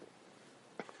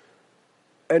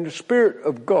 and the Spirit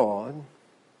of God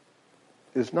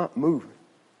is not moving,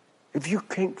 if you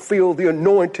can't feel the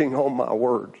anointing on my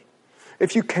words,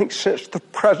 if you can't sense the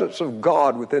presence of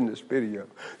God within this video,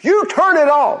 you turn it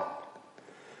off.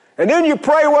 And then you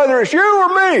pray whether it's you or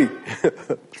me.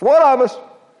 It's one of us.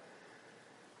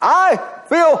 I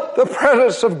feel the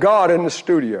presence of God in the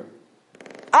studio.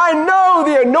 I know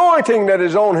the anointing that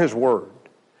is on His Word.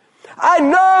 I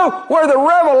know where the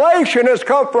revelation has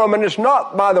come from, and it's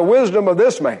not by the wisdom of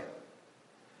this man.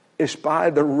 It's by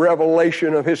the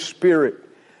revelation of His Spirit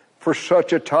for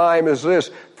such a time as this,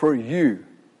 for you.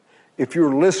 If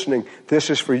you're listening, this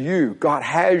is for you. God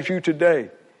has you today.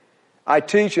 I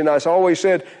teach, and I've always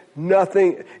said,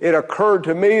 it occurred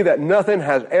to me that nothing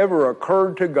has ever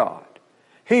occurred to God.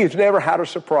 He's never had a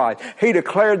surprise. He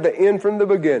declared the end from the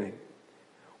beginning.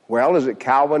 Well, is it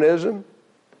Calvinism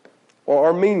or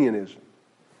Arminianism?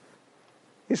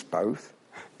 It's both.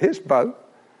 It's both.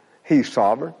 He's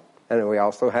sovereign, and we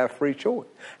also have free choice.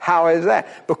 How is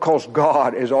that? Because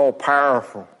God is all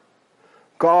powerful.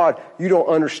 God, you don't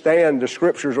understand the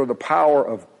Scriptures or the power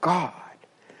of God.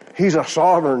 He's a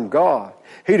sovereign God.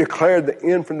 He declared the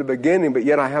end from the beginning, but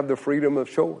yet I have the freedom of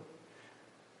choice.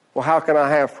 Well, how can I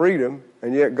have freedom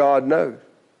and yet God knows?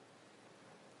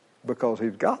 Because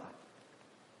He's God.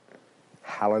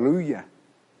 Hallelujah.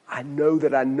 I know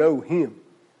that I know Him.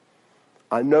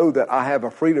 I know that I have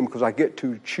a freedom because I get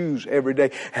to choose every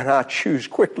day, and I choose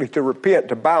quickly to repent,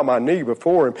 to bow my knee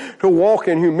before Him, to walk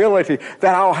in humility,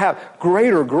 that I'll have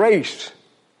greater grace.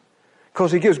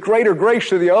 Because He gives greater grace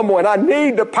to the humble, and I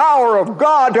need the power of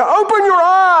God to open your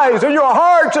eyes and your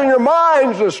hearts and your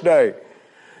minds this day.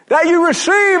 That you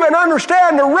receive and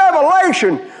understand the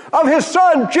revelation of His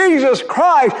Son, Jesus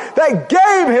Christ, that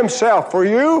gave Himself for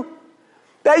you.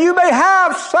 That you may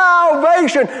have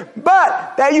salvation,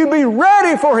 but that you be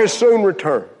ready for His soon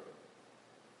return.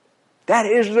 That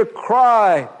is the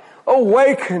cry.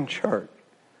 Awaken, church.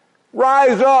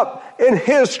 Rise up in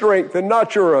His strength and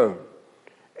not your own.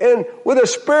 And with a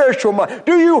spiritual mind.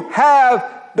 Do you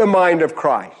have the mind of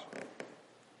Christ?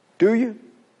 Do you?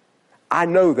 I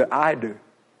know that I do.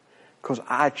 Because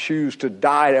I choose to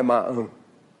die to my own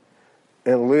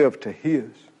and live to His.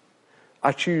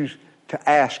 I choose to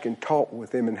ask and talk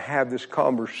with Him and have this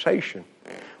conversation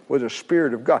with the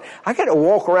Spirit of God. I get to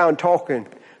walk around talking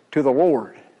to the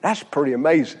Lord. That's pretty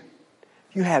amazing.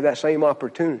 You have that same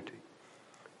opportunity.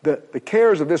 The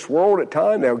cares of this world at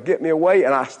times, they'll get me away,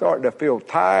 and I start to feel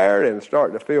tired and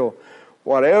start to feel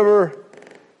whatever.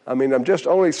 I mean, I'm just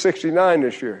only 69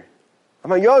 this year.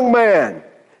 I'm a young man.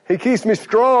 He keeps me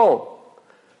strong.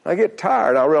 I get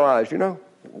tired. I realize,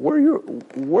 where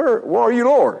are you,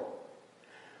 Lord?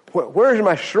 Where's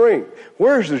my strength?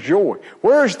 Where's the joy?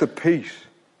 Where's the peace?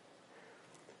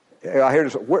 I hear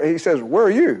this. He says, where are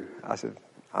you? I said,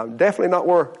 I'm definitely not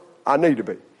where I need to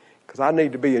be. Because I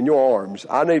need to be in your arms.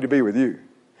 I need to be with you.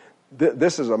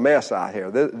 This is a mess out here.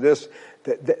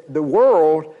 The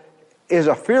world is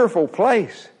a fearful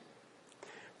place.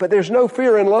 But there's no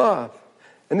fear in love.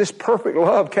 And this perfect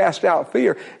love casts out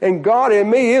fear. And God in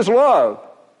me is love.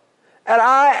 And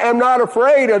I am not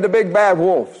afraid of the big bad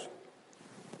wolves.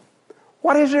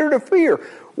 What is there to fear?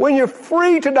 When you're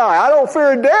free to die, I don't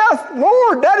fear death.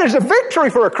 Lord, that is a victory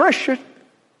for a Christian.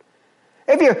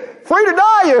 If you're free to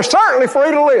die, you're certainly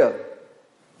free to live.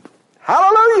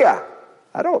 Hallelujah.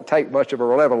 I don't take much of a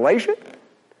revelation.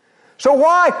 So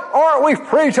why aren't we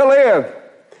free to live?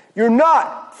 You're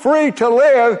not free to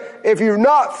live if you're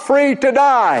not free to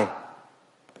die.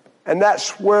 And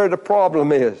that's where the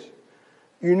problem is.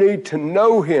 You need to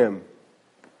know Him.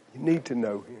 You need to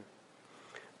know Him.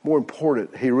 More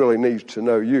important, He really needs to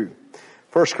know you.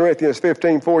 1 Corinthians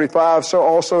 15:45, so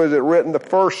also is it written, the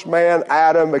first man,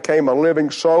 Adam, became a living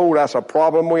soul. That's a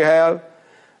problem we have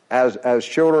as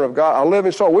children of God. A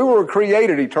living soul. We were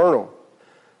created eternal.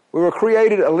 We were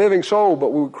created a living soul,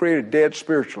 but we were created dead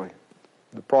spiritually.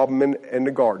 The problem in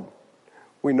the garden.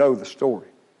 We know the story.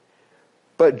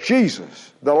 But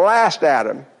Jesus, the last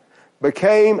Adam,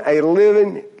 became a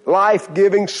living,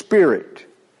 life-giving spirit.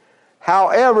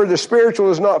 However, the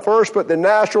spiritual is not first, but the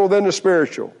natural, then the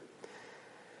spiritual.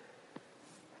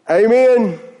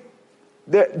 Amen.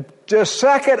 The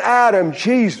second Adam,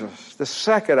 Jesus, the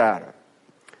second Adam,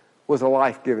 was a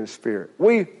life-giving spirit.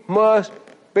 We must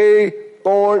be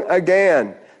born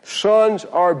again. Sons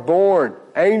are born.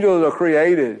 Angels are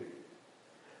created.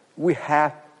 We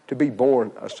have to be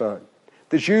born a son.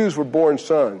 The Jews were born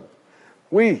sons.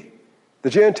 We, the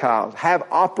Gentiles, have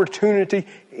opportunity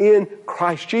in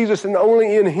Christ Jesus, and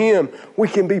only in Him we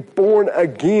can be born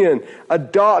again,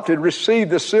 adopted, receive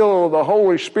the seal of the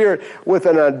Holy Spirit with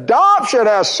an adoption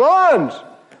as sons,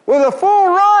 with a full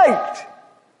right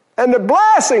and the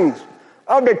blessings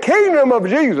of the kingdom of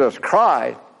Jesus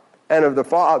Christ and of the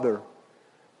Father.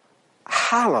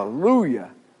 Hallelujah.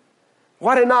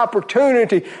 What an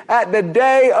opportunity. At the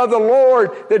day of the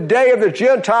Lord, the day of the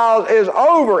Gentiles is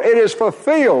over. It is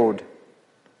fulfilled.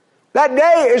 That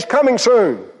day is coming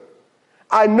soon.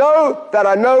 I know that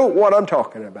I know what I'm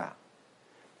talking about.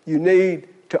 You need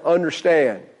to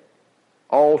understand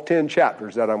all 10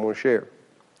 chapters that I'm going to share.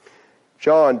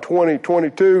 John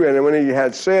 20:22, and when he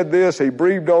had said this, he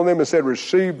breathed on them and said,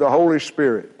 receive the Holy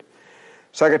Spirit.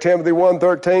 2 Timothy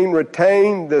 1:13,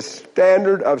 retain the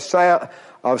standard of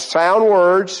sound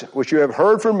words which you have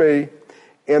heard from me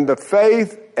in the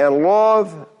faith and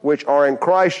love which are in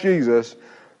Christ Jesus.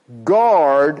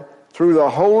 Guard through the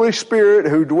Holy Spirit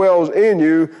who dwells in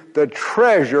you the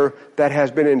treasure that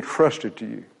has been entrusted to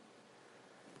you.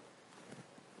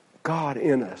 God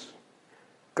in us.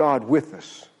 God with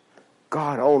us.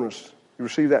 God on us. You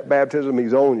receive that baptism,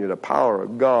 He's on you. The power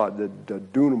of God, the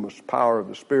dunamis power of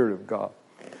the Spirit of God.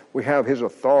 We have His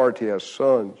authority as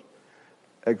sons.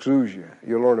 Exousia.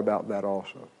 You'll learn about that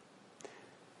also.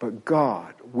 But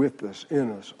God with us,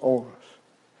 in us, on us.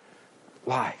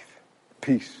 Life,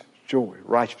 peace, joy,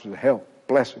 righteousness, health,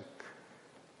 blessing.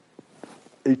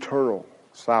 Eternal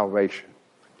salvation.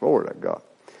 Glory to God.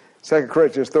 2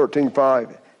 Corinthians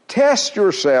 13:5. Test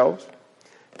yourselves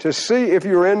to see if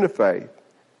you're in the faith.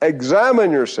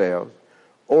 Examine yourselves.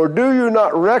 Or do you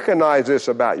not recognize this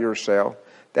about yourself,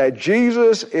 that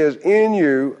Jesus is in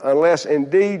you unless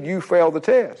indeed you fail the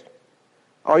test?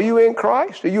 Are you in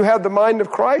Christ? Do you have the mind of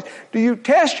Christ? Do you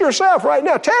test yourself right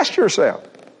now? Test yourself.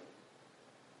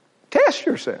 Test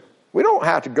yourself. We don't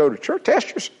have to go to church.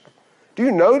 Test yourself. Do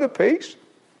you know the peace?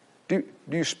 Do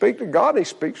you speak to God and He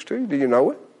speaks to you? Do you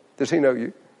know it? Does He know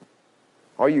you?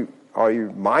 Are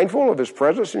you mindful of His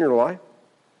presence in your life?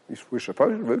 We're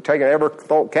supposed to be taking every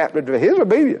thought captive to His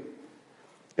obedience.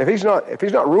 If He's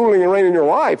not ruling and reigning in your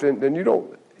life, then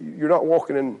you're not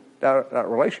walking in that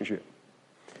relationship.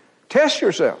 Test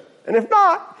yourself. And if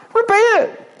not,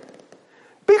 repent.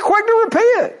 Be quick to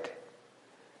repent.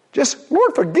 Just,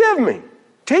 Lord, forgive me.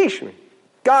 Teach me.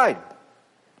 Guide me.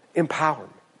 Empower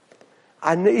me.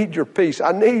 I need your peace.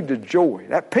 I need the joy.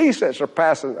 That peace that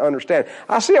surpasses understanding.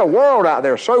 I see a world out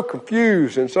there so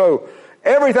confused and so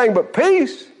everything but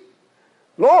peace.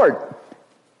 Lord,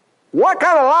 what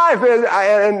kind of life is,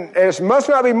 and it must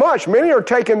not be much. Many are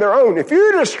taking their own. If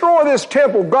you destroy this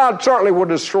temple, God certainly will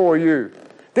destroy you.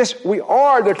 We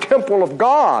are the temple of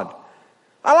God.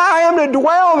 Allow Him to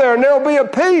dwell there, and there'll be a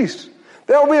peace.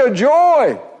 There'll be a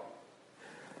joy.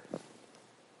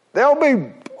 There'll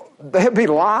be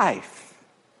life.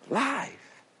 Life.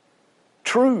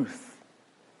 Truth.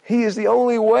 He is the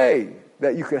only way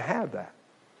that you can have that.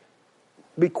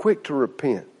 Be quick to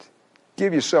repent.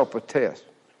 Give yourself a test.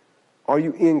 Are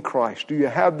you in Christ? Do you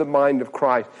have the mind of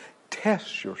Christ?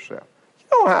 Test yourself. You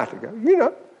don't have to go. You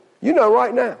know. You know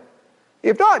right now.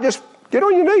 If not, just get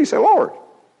on your knees and say, Lord,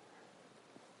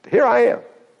 here I am.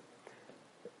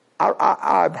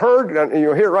 I've heard, and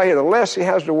you'll hear it right here, the less He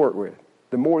has to work with,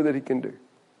 the more that He can do.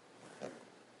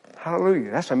 Hallelujah.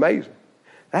 That's amazing.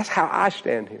 That's how I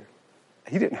stand here.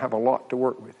 He didn't have a lot to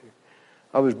work with here.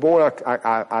 I was born,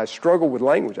 I struggled with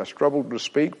language. I struggled to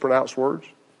speak, pronounce words.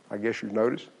 I guess you've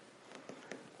noticed.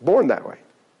 Born that way.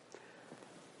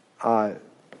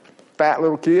 Fat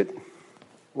little kid,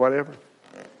 whatever.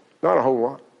 Not a whole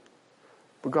lot.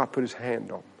 But God put His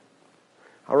hand on me.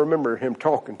 I remember Him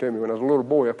talking to me when I was a little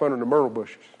boy up under the myrtle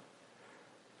bushes.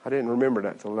 I didn't remember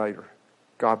that till later.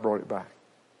 God brought it back.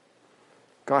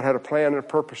 God had a plan and a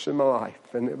purpose in my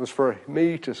life, and it was for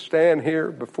me to stand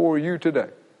here before you today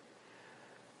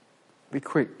Be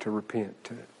quick to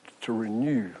repent, to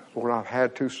renew. Lord, I've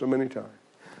had to so many times.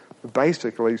 But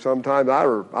basically, sometimes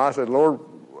I said, Lord,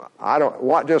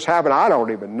 what just happened? I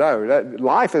don't even know. That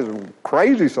life is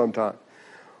crazy sometimes.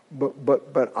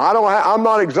 But I'm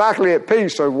not exactly at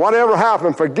peace. So whatever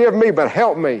happened, forgive me, but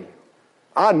help me.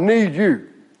 I need you.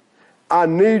 I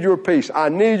need your peace. I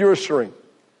need your strength.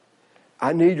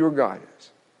 I need your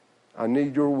guidance. I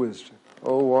need your wisdom.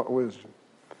 Oh, what wisdom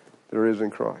there is in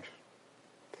Christ.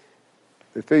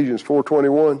 Ephesians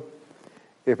 4:21.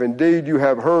 If indeed you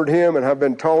have heard him and have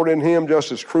been taught in him,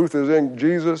 just as truth is in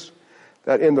Jesus,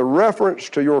 that in the reference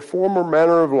to your former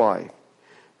manner of life,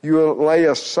 you will lay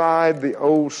aside the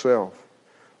old self,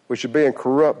 which is being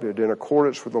corrupted in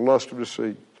accordance with the lust of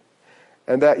deceit,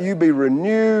 and that you be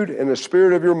renewed in the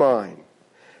spirit of your mind,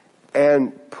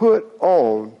 and put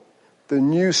on the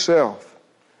new self,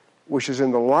 which is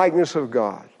in the likeness of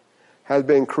God, has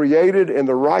been created in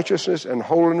the righteousness and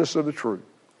holiness of the truth.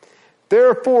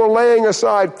 Therefore, laying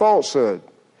aside falsehood,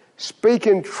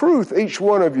 speaking truth each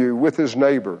one of you with his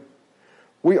neighbor,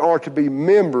 we are to be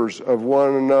members of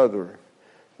one another.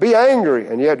 Be angry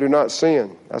and yet do not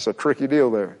sin. That's a tricky deal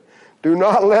there. Do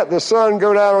not let the sun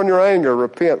go down on your anger.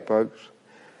 Repent, folks.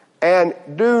 And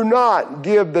do not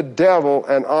give the devil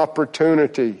an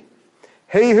opportunity.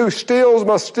 He who steals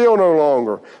must steal no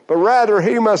longer, but rather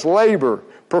he must labor,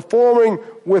 performing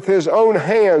with his own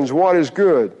hands what is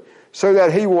good, so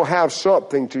that he will have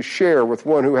something to share with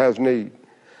one who has need.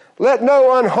 Let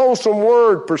no unwholesome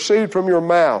word proceed from your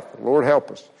mouth, Lord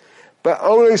help us, but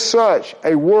only such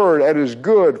a word as is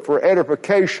good for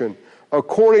edification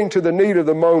according to the need of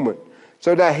the moment,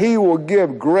 so that he will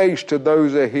give grace to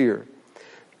those that hear.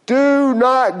 Do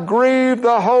not grieve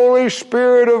the Holy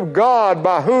Spirit of God,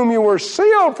 by whom you were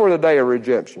sealed for the day of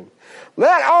redemption.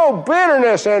 Let all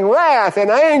bitterness and wrath and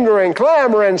anger and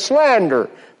clamor and slander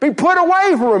be put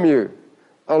away from you,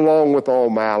 along with all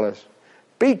malice.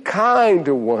 Be kind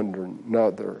to one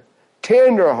another,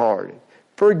 tender-hearted,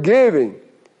 forgiving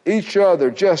each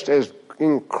other, just as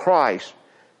in Christ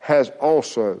has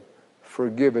also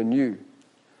forgiven you.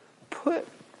 Put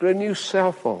the new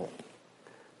self on.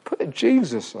 Put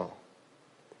Jesus on.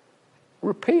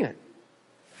 Repent.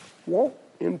 Walk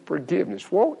in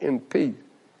forgiveness. Walk in peace.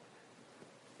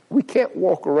 We can't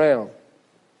walk around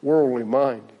worldly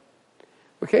minded.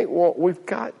 We can't walk. We've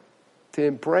got to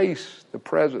embrace the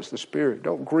presence of the Spirit.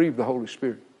 Don't grieve the Holy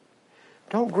Spirit.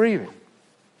 Don't grieve him.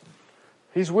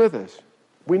 He's with us.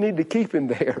 We need to keep him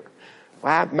there.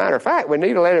 Well, matter of fact, we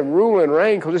need to let him rule and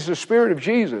reign, because it's the Spirit of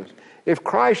Jesus. If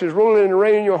Christ is ruling and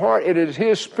reigning in your heart, it is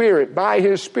his Spirit, by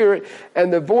his Spirit,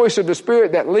 and the voice of the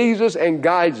Spirit that leads us and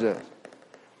guides us.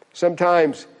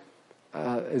 Sometimes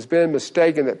it's been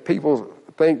mistaken that people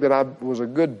think that I was a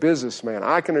good businessman.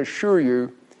 I can assure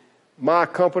you, my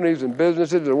companies and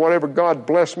businesses and whatever God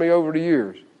blessed me over the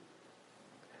years,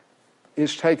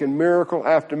 it's taken miracle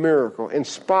after miracle. In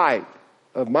spite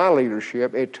of my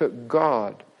leadership, it took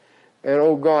God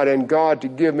and God to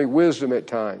give me wisdom at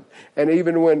times. And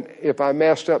even if I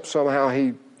messed up somehow,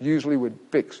 he usually would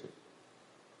fix it.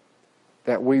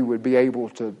 That we would be able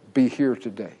to be here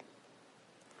today.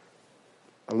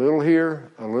 A little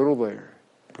here, a little there.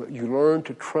 But you learn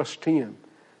to trust him,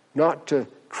 not to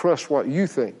trust what you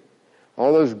think.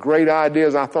 All those great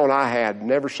ideas I thought I had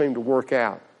never seemed to work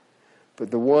out. But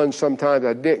the ones sometimes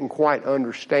I didn't quite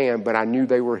understand, but I knew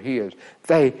they were his.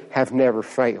 They have never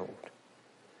failed.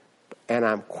 And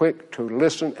I'm quick to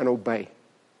listen and obey.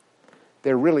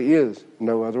 There really is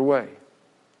no other way.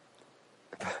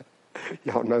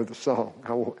 Y'all know the song.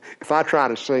 If I try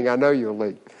to sing, I know you'll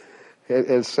leave.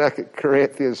 In 2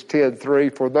 Corinthians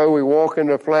 10:3, for though we walk in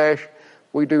the flesh,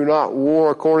 we do not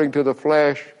war according to the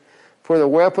flesh. For the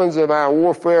weapons of our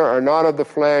warfare are not of the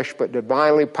flesh, but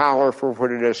divinely powerful for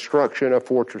the destruction of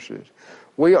fortresses.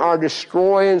 We are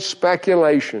destroying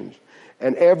speculations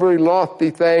and every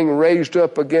lofty thing raised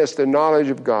up against the knowledge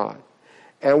of God.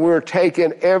 And we're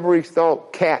taking every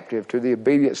thought captive to the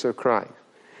obedience of Christ.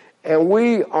 And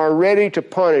we are ready to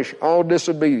punish all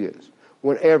disobedience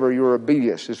whenever your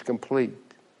obedience is complete.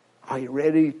 Are you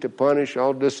ready to punish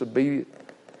all disobedience?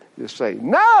 Just say,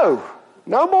 no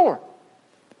more.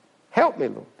 Help me,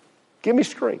 Lord. Give me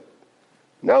strength.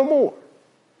 No more.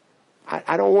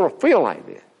 I don't want to feel like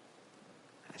this.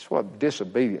 That's what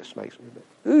disobedience makes me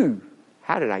do. Ooh,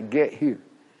 how did I get here?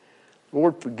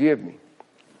 Lord, forgive me.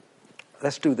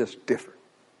 Let's do this different.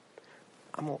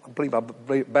 I believe I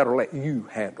better let you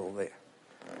handle this.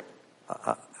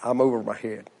 I'm over my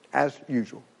head, as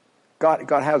usual. God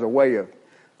has a way of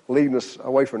leading us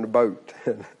away from the boat.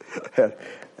 and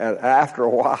after a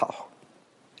while,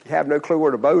 you have no clue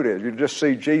where the boat is. You just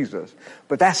see Jesus.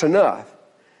 But that's enough.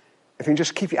 If you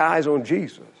just keep your eyes on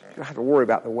Jesus, you don't have to worry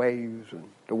about the waves and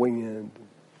the wind and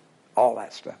all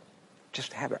that stuff.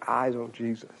 Just have your eyes on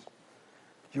Jesus.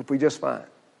 You'll be just fine.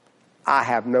 I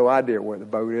have no idea where the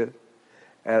boat is.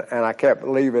 And I kept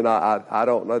leaving. I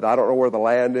don't know. I don't know where the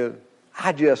land is.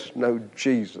 I just know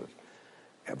Jesus.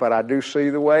 But I do see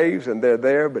the waves, and they're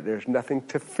there, but there's nothing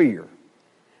to fear.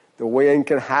 The wind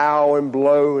can howl and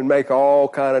blow and make all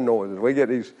kind of noises. We get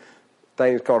these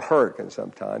things called hurricanes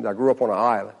sometimes. I grew up on an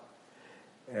island,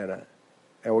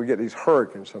 and we get these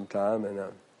hurricanes sometimes, and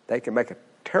they can make a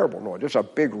terrible noise, just a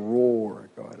big roar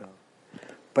going on.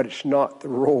 But it's not the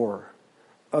roar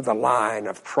of the Lion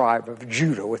of tribe of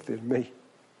Judah within me.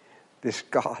 This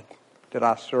God that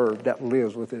I serve, that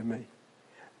lives within me.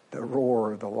 The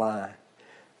roar of the Lion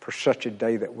for such a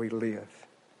day that we live.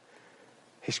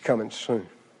 He's coming soon.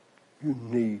 You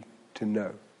need to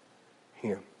know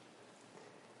Him.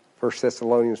 1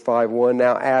 Thessalonians 5:1,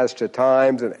 now as to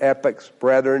times and epochs,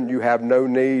 brethren, you have no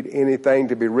need anything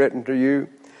to be written to you.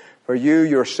 For you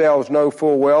yourselves know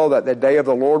full well that the day of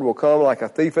the Lord will come like a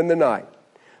thief in the night.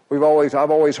 I've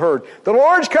always heard, the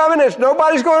Lord's coming,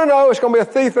 nobody's going to know, it's going to be a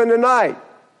thief in the night.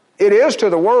 It is to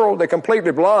the world, they're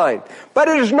completely blind. But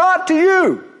it is not to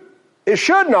you. It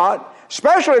should not,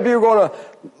 especially if you're going to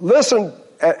listen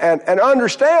and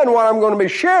understand what I'm going to be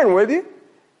sharing with you.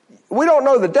 We don't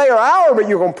know the day or hour, but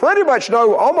you can pretty much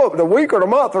know almost the week or the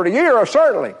month or the year,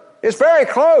 certainly. It's very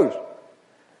close.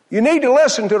 You need to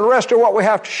listen to the rest of what we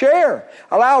have to share.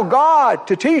 Allow God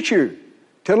to teach you,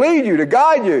 to lead you, to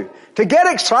guide you, to get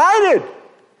excited.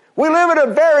 We live in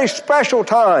a very special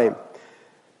time.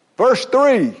 Verse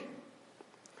 3,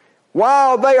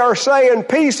 while they are saying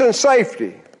peace and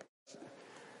safety,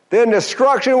 then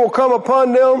destruction will come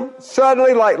upon them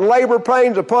suddenly like labor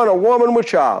pains upon a woman with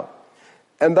child,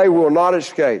 and they will not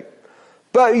escape.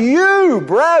 But you,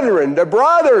 brethren, the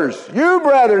brothers, you,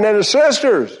 brethren, and the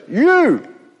sisters, you,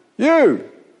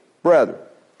 brethren,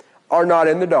 are not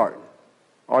in the darkness.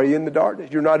 Are you in the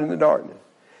darkness? You're not in the darkness.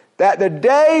 That the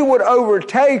day would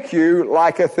overtake you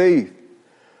like a thief.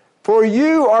 For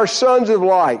you are sons of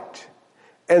light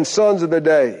and sons of the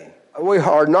day. We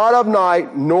are not of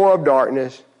night nor of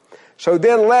darkness. So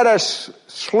then let us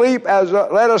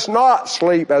not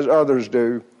sleep as others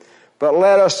do, but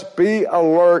let us be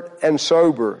alert and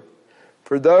sober.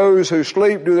 For those who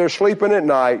sleep do their sleeping at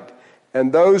night,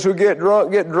 and those who get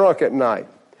drunk at night.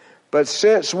 But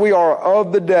since we are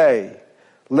of the day,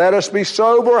 let us be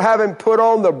sober, having put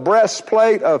on the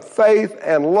breastplate of faith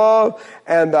and love,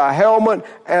 and the helmet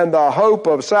and the hope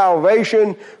of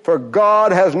salvation. For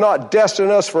God has not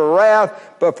destined us for wrath,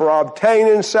 but for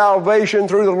obtaining salvation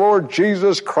through the Lord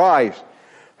Jesus Christ,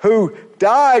 who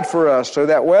died for us, so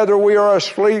that whether we are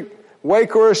asleep,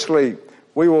 wake or asleep,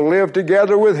 we will live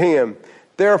together with Him.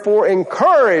 Therefore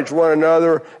encourage one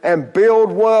another and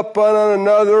build up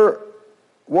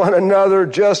one another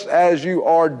just as you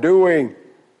are doing.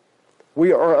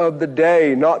 We are of the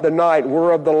day, not the night.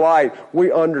 We're of the light.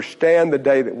 We understand the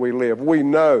day that we live. We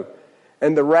know.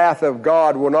 And the wrath of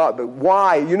God will not be.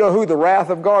 Why? You know who the wrath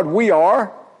of God? We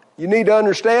are. You need to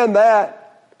understand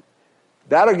that.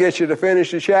 That'll get you to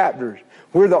finish the chapters.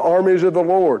 We're the armies of the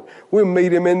Lord. We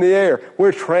meet Him in the air.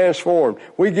 We're transformed.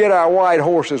 We get our white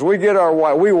horses. We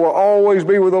will always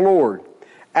be with the Lord.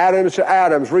 Adams to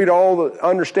Adams.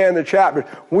 Understand the chapters.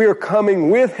 We are coming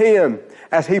with Him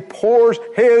as He pours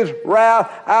His wrath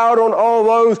out on all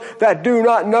those that do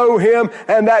not know Him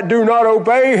and that do not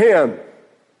obey Him.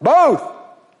 Both.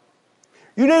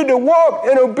 You need to walk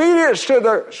in obedience to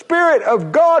the Spirit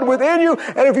of God within you.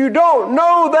 And if you don't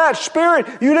know that Spirit,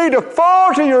 you need to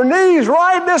fall to your knees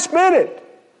right this minute.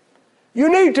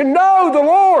 You need to know the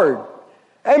Lord.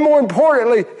 And more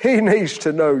importantly, He needs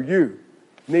to know you.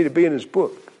 You need to be in His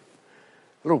book.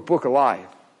 Little book of life.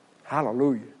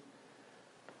 Hallelujah.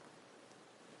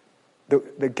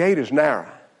 The gate is narrow.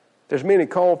 There's many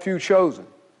called, few chosen.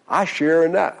 I share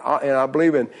in that. And I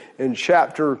believe in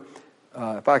chapter,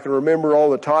 if I can remember all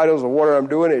the titles of what I'm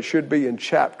doing, it should be in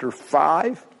chapter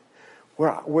 5,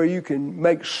 where you can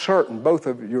make certain both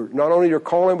of not only your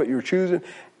calling, but your choosing,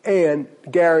 and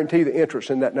guarantee the entrance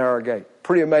in that narrow gate.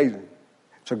 Pretty amazing.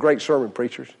 It's a great sermon,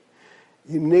 preachers.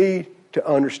 You need to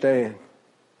understand.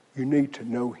 You need to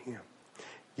know Him.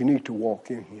 You need to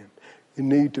walk in Him. You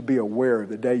need to be aware of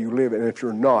the day you live in. And if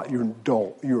you're not,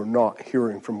 you're not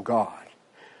hearing from God.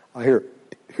 I hear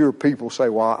people say,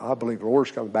 well, I believe the Lord's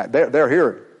coming back. They're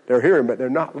hearing, but they're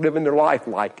not living their life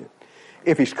like it.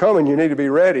 If He's coming, you need to be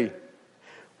ready.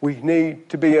 We need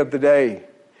to be of the day.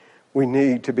 We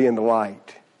need to be in the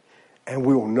light. And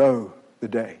we will know the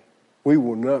day. We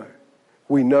will know.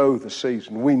 We know the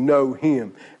season. We know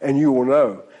Him. And you will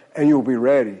know. And you'll be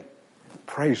ready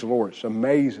Praise the Lord. It's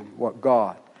amazing what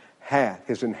God has,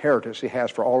 His inheritance He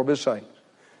has for all of His saints,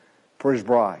 for His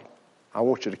bride. I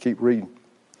want you to keep reading.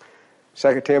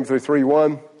 2 Timothy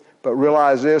 3:1, but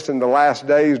realize this, in the last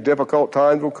days difficult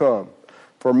times will come.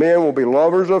 For men will be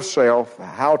lovers of self.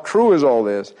 How true is all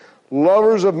this?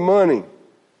 Lovers of money,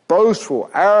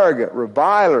 boastful, arrogant,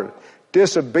 revilers,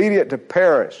 disobedient to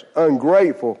parents,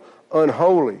 ungrateful,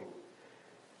 unholy.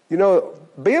 You know,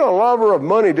 being a lover of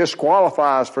money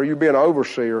disqualifies for you being an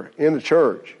overseer in the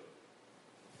church.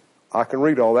 I can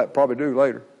read all that, probably do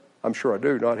later. I'm sure I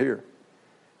do, not here.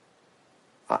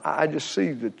 I just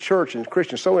see the church and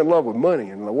Christians so in love with money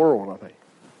in the world, I think.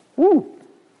 Woo!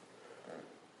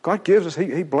 God gives us,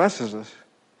 He blesses us,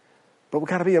 but we've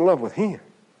got to be in love with Him.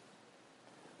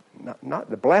 Not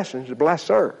the blessings, the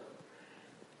blesser.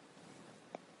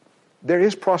 There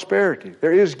is prosperity.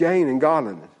 There is gain in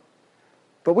godliness.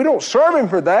 But we don't serve Him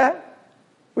for that.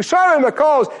 We serve Him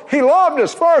because He loved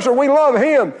us first, or we love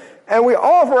Him, and we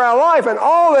offer our life and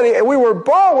all that we were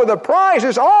bought with a price.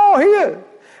 It's all His.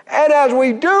 And as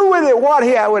we do with it what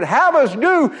He would have us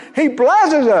do, He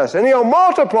blesses us and He'll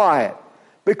multiply it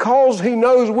because He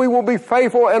knows we will be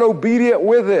faithful and obedient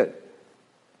with it.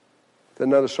 It's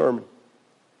another sermon,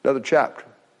 another chapter,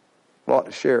 a lot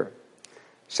to share.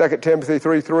 2 Timothy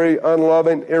 3:3,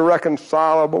 unloving,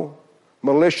 irreconcilable,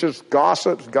 malicious,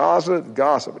 gossips,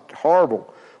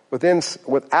 horrible,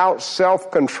 without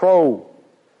self-control,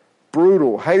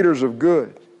 brutal, haters of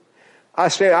good.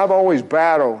 I've always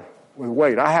battled with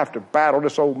weight. I have to battle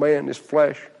this old man, this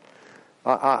flesh.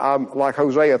 I'm like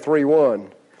Hosea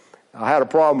 3:1. I had a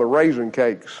problem with raisin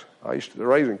cakes. The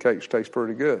raisin cakes taste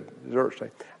pretty good. Desserts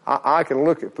taste. I can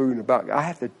look at food and I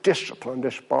have to discipline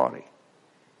this body.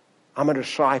 I'm a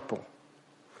disciple.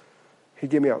 He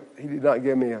gave me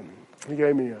the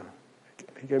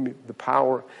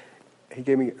power. He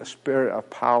gave me a spirit of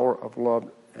power, of love,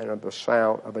 and of the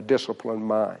sound of a disciplined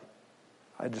mind.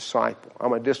 A disciple.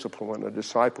 I'm a discipline, a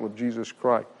disciple of Jesus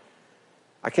Christ.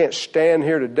 I can't stand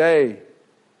here today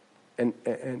and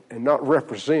not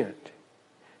represent.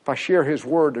 If I share His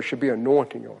word, there should be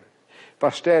anointing on it. If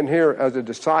I stand here as a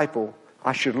disciple,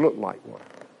 I should look like one.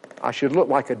 I should look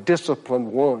like a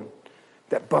disciplined one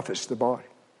that buffets the body,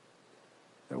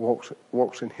 that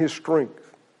walks in His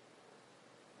strength,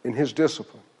 in His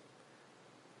discipline,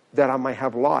 that I may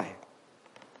have life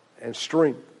and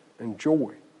strength and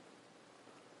joy.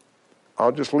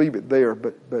 I'll just leave it there,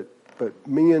 but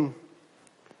men,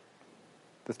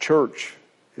 the church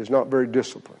is not very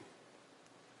disciplined.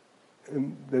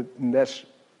 And that's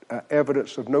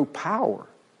evidence of no power.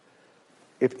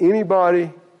 If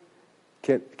anybody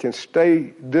can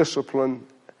stay disciplined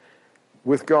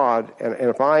with God, and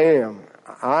if I am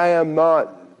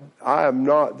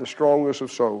not the strongest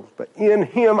of souls, but in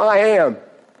Him I am.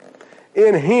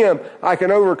 In Him I can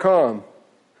overcome.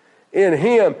 In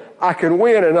Him I can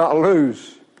win and not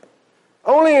lose.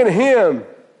 Only in Him.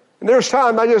 And there's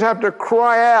times I just have to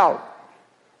cry out,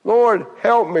 Lord,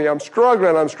 help me. I'm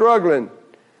struggling.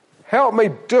 Help me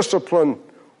discipline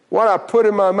what I put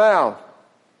in my mouth.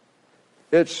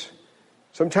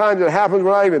 Sometimes it happens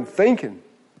without even thinking.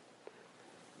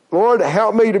 Lord,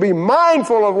 help me to be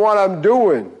mindful of what I'm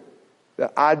doing,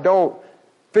 that I don't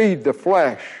feed the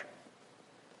flesh,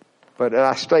 but that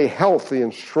I stay healthy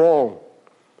and strong.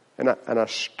 And I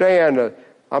stand,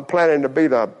 I'm planning to be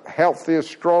the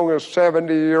healthiest, strongest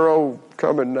 70-year-old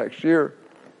coming next year.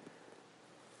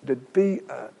 To be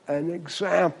an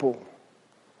example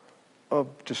of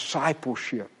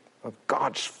discipleship, of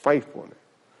God's faithfulness,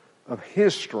 of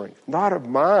His strength, not of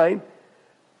mine.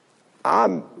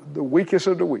 I'm the weakest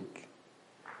of the weak.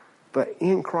 But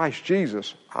in Christ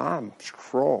Jesus, I'm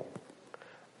strong.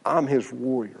 I'm His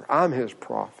warrior. I'm His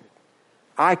prophet.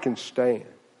 I can stand.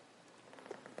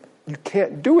 You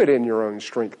can't do it in your own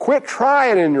strength. Quit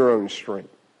trying in your own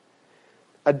strength.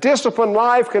 A disciplined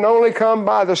life can only come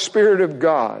by the Spirit of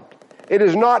God. It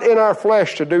is not in our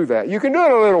flesh to do that. You can do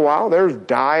it a little while. There's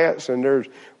diets and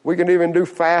we can even do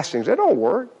fastings. They don't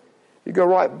work. You go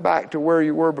right back to where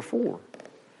you were before.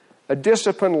 A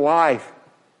disciplined life,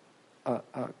 a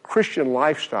Christian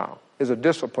lifestyle is a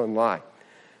disciplined life.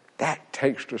 That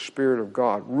takes the Spirit of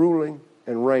God ruling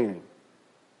and reigning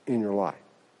in your life.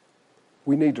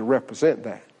 We need to represent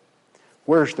that.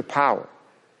 Where's the power?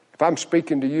 If I'm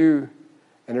speaking to you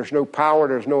and there's no power,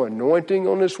 there's no anointing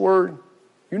on this word,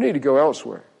 you need to go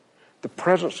elsewhere. The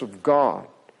presence of God,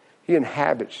 He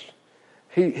inhabits,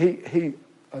 He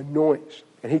anoints,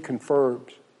 and He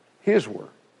confirms His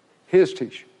word, His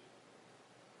teaching.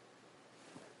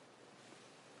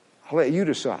 I'll let you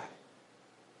decide.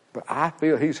 But I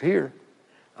feel He's here.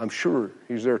 I'm sure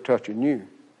He's there touching you.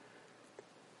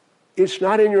 It's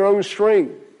not in your own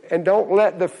strength. And don't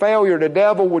let the failure, the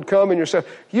devil would come in yourself.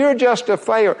 You're just a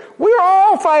failure. We're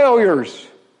all failures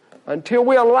until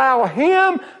we allow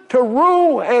him to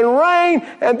rule and reign,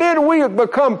 and then we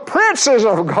become princes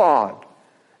of God.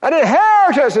 An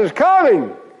inheritance is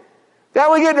coming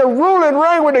that we get to rule and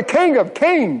reign with the King of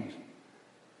Kings.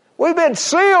 We've been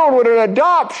sealed with an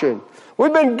adoption.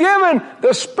 We've been given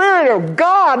the Spirit of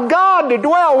God to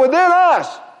dwell within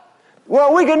us.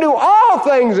 Well, we can do all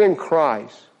things in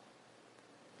Christ,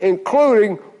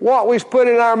 including what we've put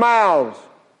in our mouths,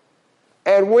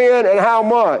 and when and how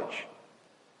much.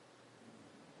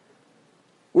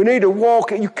 We need to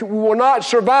walk. You will not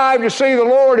survive to see the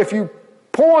Lord if you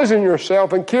poison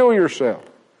yourself and kill yourself.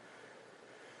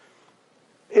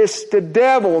 It's the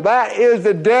devil. That is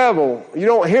the devil. You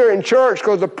don't hear it in church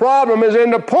because the problem is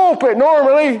in the pulpit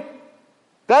normally.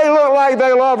 They look like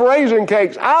they love raisin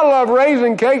cakes. I love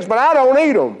raisin cakes, but I don't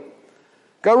eat them.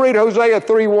 Go read Hosea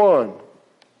 3:1.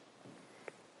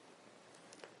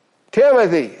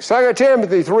 Timothy, 2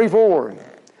 Timothy 3:4.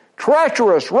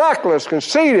 Treacherous, reckless,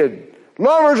 conceited,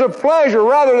 lovers of pleasure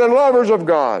rather than lovers of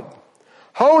God.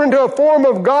 Holding to a form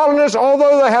of godliness,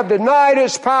 although they have denied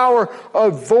its power,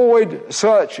 avoid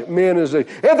such men as these.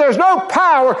 If there's no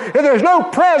power, if there's no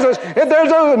presence, if there's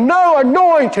no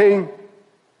anointing,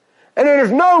 and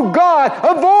there's no God,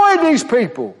 avoid these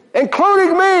people,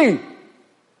 including me.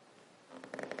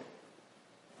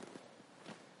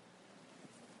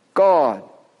 God,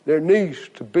 there needs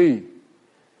to be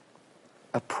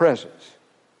a presence.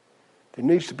 There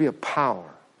needs to be a power.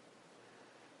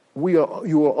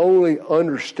 You will only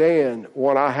understand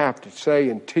what I have to say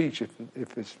and teach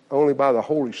if it's only by the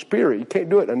Holy Spirit. You can't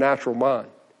do it in a natural mind.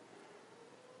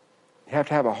 You have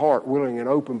to have a heart willing and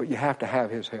open, but you have to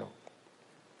have his help.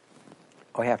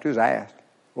 All you have to do is ask,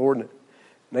 Lord, in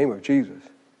the name of Jesus,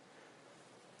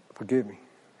 forgive me,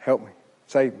 help me,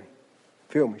 save me,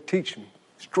 fill me, teach me,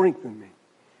 strengthen me,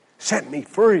 set me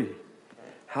free.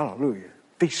 Hallelujah.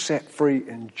 Be set free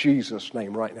in Jesus'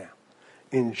 name right now.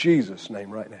 In Jesus' name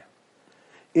right now.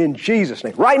 In Jesus'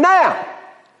 name. Right now.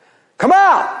 Come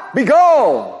out. Be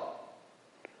gone.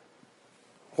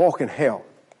 Walk in health.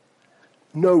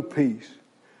 Know peace.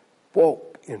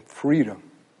 Walk in freedom.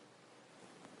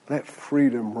 Let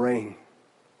freedom reign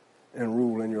and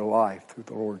rule in your life through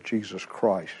the Lord Jesus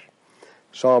Christ.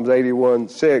 Psalms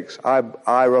 81:6.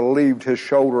 I relieved his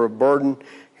shoulder of burden.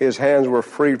 His hands were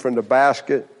freed from the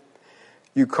basket.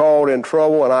 You called in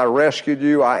trouble, and I rescued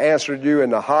you. I answered you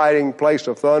in the hiding place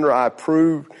of thunder. I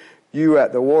proved you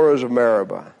at the waters of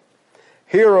Meribah.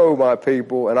 Hear, O my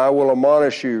people, and I will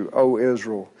admonish you, O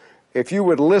Israel. If you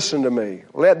would listen to me,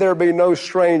 let there be no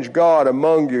strange god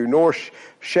among you, nor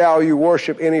shall you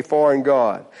worship any foreign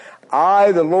god.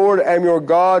 I, the Lord, am your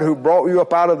God who brought you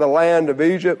up out of the land of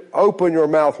Egypt. Open your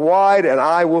mouth wide, and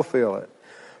I will fill it.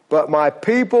 But my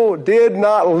people did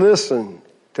not listen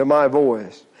to my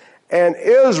voice, and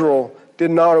Israel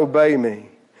did not obey me.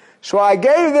 So I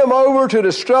gave them over to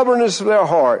the stubbornness of their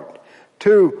heart,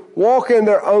 to walk in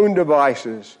their own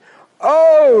devices.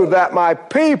 Oh, that my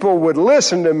people would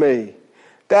listen to me,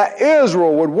 that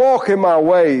Israel would walk in my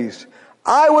ways.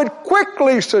 I would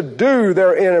quickly subdue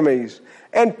their enemies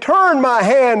and turn my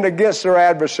hand against their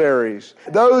adversaries.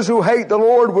 Those who hate the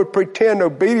Lord would pretend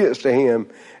obedience to him,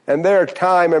 and their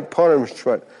time and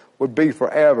punishment would be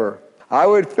forever. I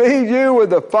would feed you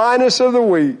with the finest of the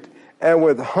wheat and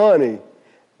with honey,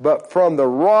 but from the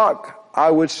rock I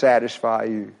would satisfy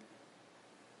you.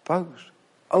 Folks,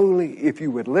 only if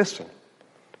you would listen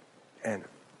and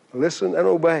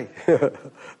obey.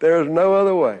 There is no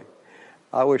other way.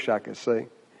 I wish I could sing.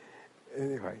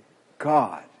 Anyway,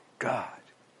 God,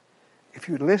 if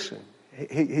you listen,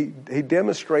 he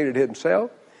demonstrated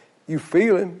himself. You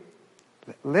feel him.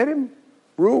 Let him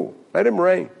rule. Let him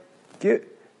reign.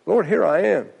 Lord, here I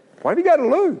am. What have you got to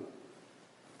lose?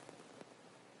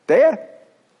 Death?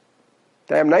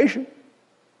 Damnation?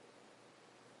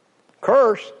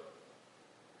 Curse?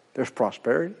 There's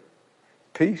prosperity,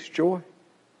 peace, joy,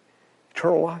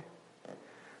 eternal life,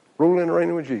 ruling and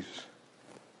reigning with Jesus.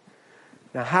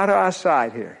 Now, how do I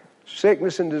side here?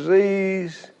 Sickness and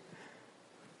disease.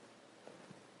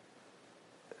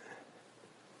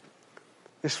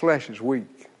 This flesh is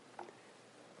weak.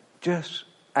 Just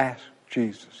ask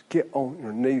Jesus. Get on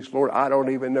your knees. Lord, I don't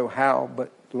even know how, but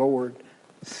Lord,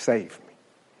 save me.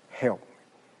 Help me.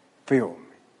 Fill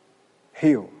me.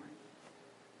 Heal me.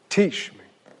 Teach me.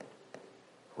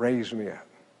 Raise me up.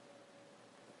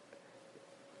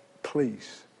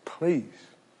 Please, please,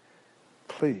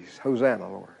 please. Hosanna,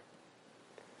 Lord.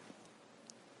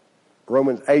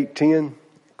 Romans 8:10.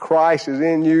 Christ is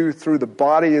in you through the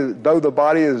body, though the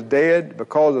body is dead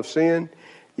because of sin,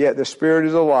 yet the Spirit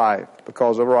is alive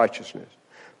because of righteousness.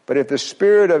 But if the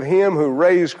Spirit of Him who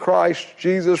raised Christ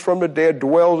Jesus from the dead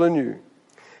dwells in you,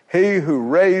 He who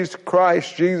raised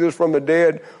Christ Jesus from the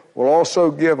dead will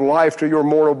also give life to your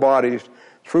mortal bodies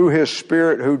through His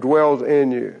Spirit who dwells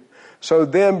in you. So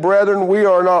then, brethren, we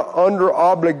are not under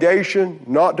obligation,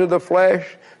 not to the flesh,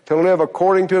 to live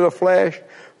according to the flesh.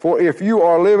 For if you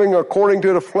are living according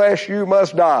to the flesh, you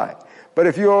must die. But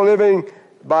if you are living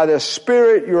by the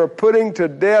Spirit, you are putting to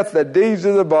death the deeds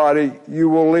of the body, you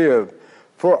will live.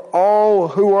 For all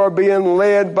who are being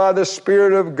led by the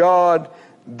Spirit of God,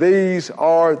 these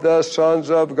are the sons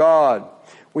of God.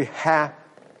 We have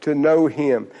to know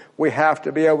Him. We have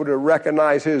to be able to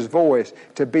recognize His voice,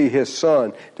 to be His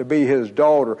son, to be His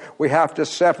daughter. We have to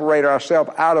separate ourselves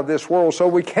out of this world so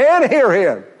we can hear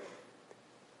Him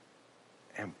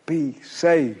and be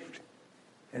saved.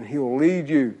 And He'll lead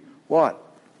you, what?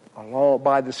 Along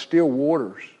by the still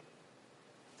waters,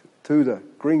 through the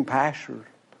green pastures.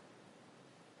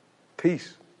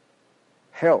 Peace,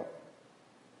 help.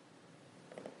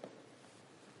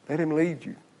 Let Him lead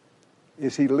you.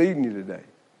 Is He leading you today?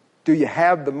 Do you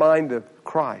have the mind of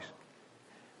Christ?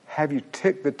 Have you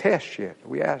took the test yet?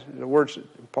 We asked the words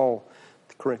that Paul,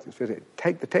 Corinthians 15,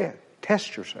 take the test.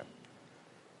 Test yourself.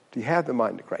 Do you have the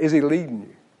mind of Christ? Is He leading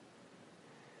you?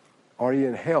 Are you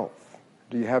in health?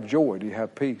 Do you have joy? Do you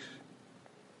have peace?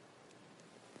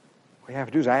 What you have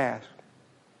to do is ask.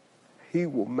 He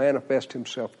will manifest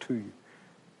Himself to you.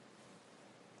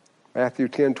 Matthew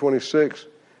 10:26.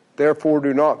 Therefore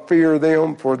do not fear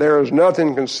them, for there is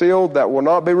nothing concealed that will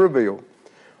not be revealed,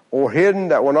 or hidden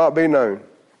that will not be known.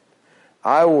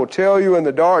 I will tell you in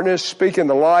the darkness, speak in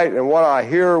the light, and what I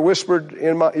hear whispered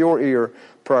in your ear,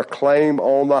 proclaim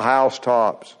on the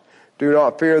housetops. Do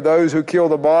not fear those who kill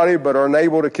the body, but are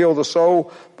unable to kill the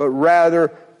soul, but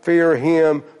rather fear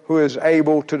Him who is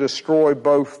able to destroy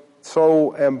both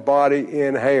soul and body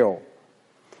in hell.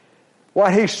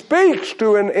 What He speaks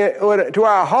to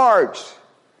our hearts,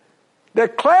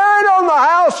 declare it on the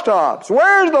housetops.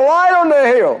 Where's the light on the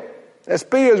hill? Let's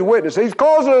be His witness. He's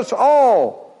causing us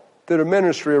all to the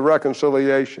ministry of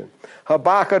reconciliation.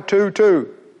 Habakkuk 2:2.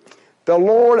 The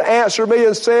Lord answered me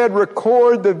and said,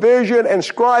 record the vision and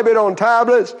scribe it on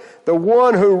tablets. The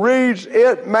one who reads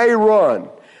it may run.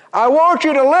 I want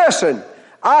you to listen.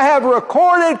 I have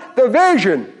recorded the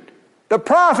vision, the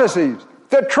prophecies,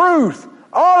 the truth,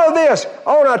 all of this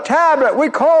on a tablet we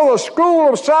call the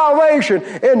School of Salvation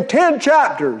in 10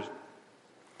 chapters.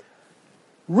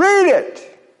 Read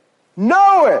it,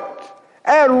 know it,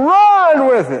 and run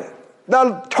with it.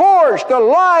 The torch, the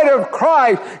light of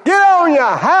Christ. Get on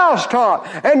your housetop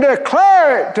and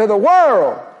declare it to the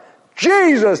world.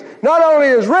 Jesus not only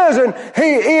is risen,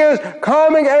 He is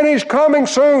coming, and He's coming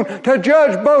soon to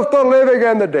judge both the living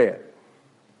and the dead.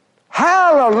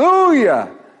 Hallelujah!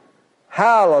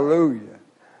 Hallelujah!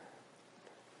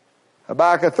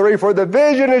 Habakkuk 3, for the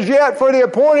vision is yet for the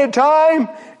appointed time.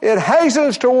 It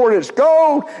hastens toward its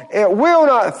goal. It will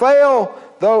not fail,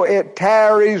 though it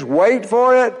tarries. Wait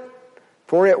for it,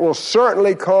 for it will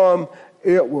certainly come.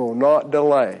 It will not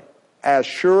delay. As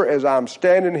sure as I'm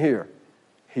standing here,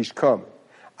 He's coming.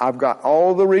 I've got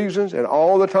all the reasons and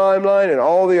all the timeline and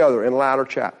all the other in latter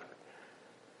chapter.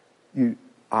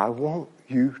 I want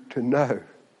you to know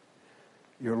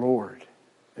your Lord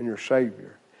and your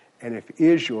Savior. And if He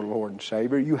is your Lord and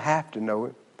Savior, you have to know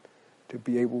Him to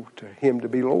be able to Him to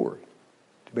be Lord,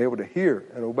 to be able to hear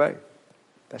and obey.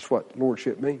 That's what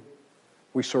lordship means.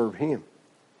 We serve Him.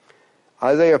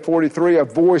 Isaiah 43, a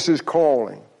voice is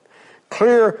calling.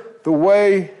 Clear the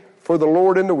way for the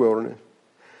Lord in the wilderness.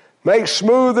 Make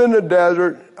smooth in the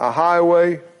desert a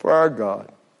highway for our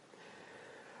God.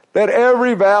 Let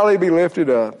every valley be lifted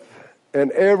up,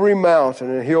 and every mountain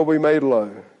and hill be made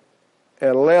low.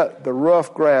 And let the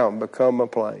rough ground become a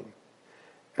plain,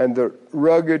 and the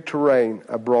rugged terrain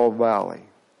a broad valley.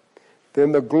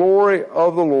 Then the glory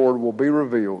of the Lord will be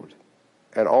revealed,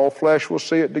 and all flesh will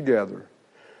see it together,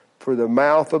 for the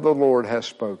mouth of the Lord has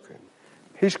spoken.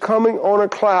 He's coming on a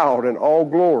cloud in all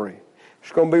glory.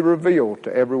 It's going to be revealed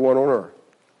to everyone on earth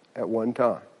at one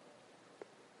time.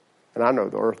 And I know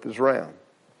the earth is round,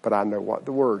 but I know what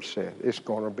the Word said. It's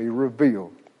going to be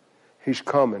revealed. He's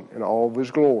coming in all of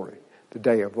His glory. The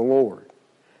day of the Lord.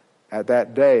 At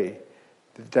that day,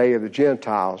 the day of the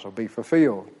Gentiles will be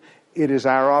fulfilled. It is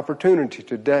our opportunity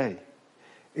today.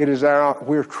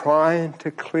 We're trying to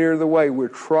clear the way. We're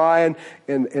trying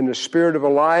in the spirit of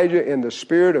Elijah, in the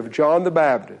spirit of John the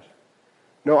Baptist.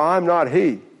 No, I'm not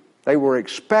he. They were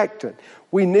expectant.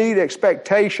 We need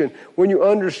expectation. When you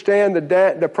understand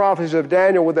the prophecies of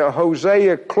Daniel with the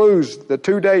Hosea clues, the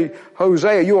 2-day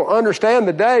Hosea, you'll understand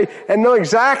the day and know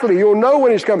exactly. You'll know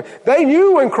when He's coming. They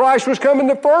knew when Christ was coming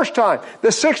the first time.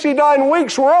 The 69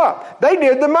 weeks were up. They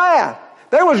did the math.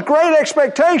 There was great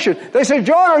expectation. They said,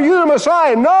 John, are you the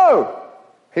Messiah? No.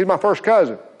 He's my first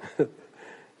cousin.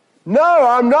 No,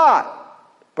 I'm not.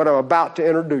 But I'm about to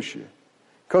introduce you.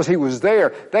 Because He was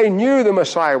there. They knew the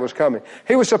Messiah was coming.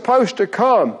 He was supposed to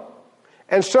come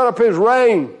and set up His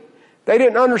reign. They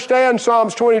didn't understand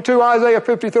Psalms 22, Isaiah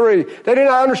 53. They did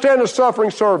not understand the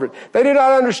suffering servant. They did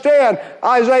not understand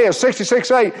Isaiah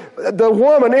 66:8. The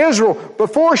woman, Israel,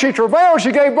 before she travailed,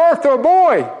 she gave birth to a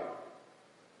boy.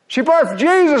 She birthed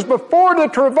Jesus before the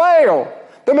travail.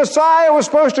 The Messiah was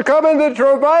supposed to come into the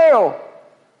travail.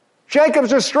 Jacob's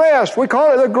distress, we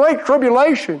call it the Great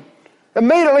Tribulation.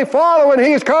 Immediately following,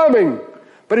 He's coming.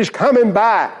 But He's coming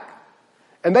back.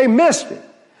 And they missed it.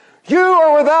 You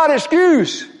are without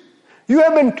excuse. You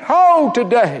have been told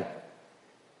today.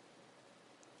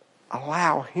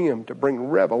 Allow Him to bring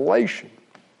revelation,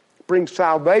 bring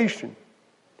salvation,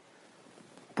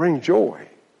 bring joy,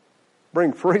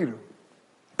 bring freedom.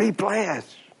 Be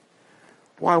blessed.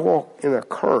 Why walk in a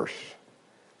curse?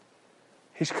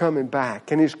 He's coming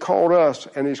back, and He's called us,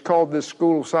 and He's called this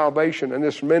school of salvation and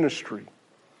this ministry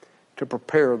to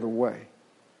prepare the way.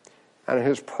 And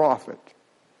His prophet,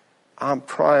 I'm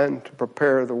trying to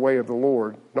prepare the way of the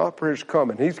Lord, not for His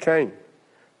coming. He's came,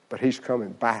 but He's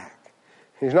coming back.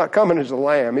 He's not coming as a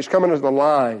lamb. He's coming as the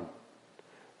lion.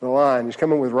 The lion. He's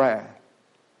coming with wrath.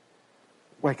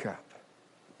 Wake up.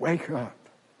 Wake up.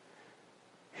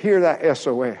 Hear that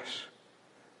SOS.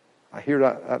 I hear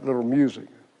that little music.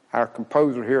 Our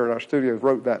composer here in our studios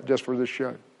wrote that just for this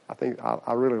show. I think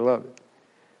I really love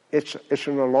it. It's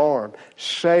an alarm.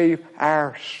 Save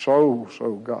our souls,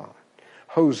 oh God.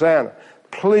 Hosanna.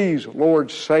 Please, Lord,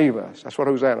 save us. That's what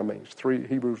Hosanna means. 3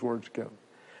 Hebrew words together.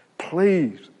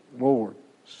 Please, Lord,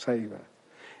 save us.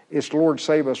 It's Lord,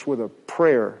 save us with a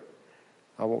prayer.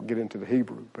 I won't get into the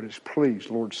Hebrew, but it's please,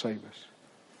 Lord, save us.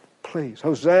 Please.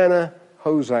 Hosanna,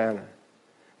 Hosanna.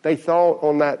 They thought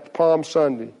on that Palm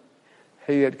Sunday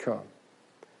He had come.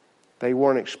 They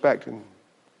weren't expecting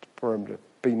for Him to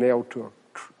be nailed to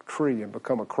a tree and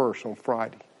become a curse on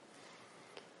Friday.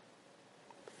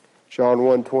 John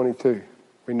 1:22.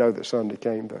 We know that Sunday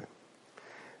came though.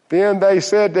 Then they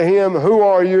said to Him, Who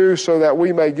are you, so that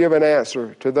we may give an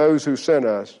answer to those who sent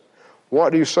us?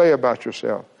 What do you say about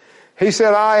yourself? He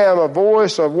said, I am a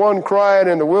voice of one crying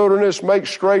in the wilderness, make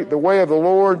straight the way of the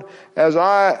Lord, as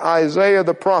Isaiah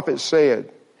the prophet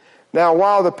said. Now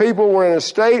while the people were in a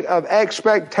state of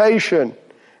expectation,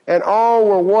 and all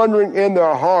were wondering in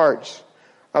their hearts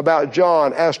about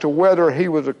John as to whether he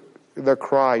was the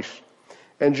Christ.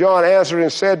 And John answered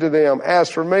and said to them,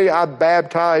 As for me, I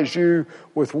baptize you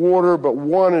with water, but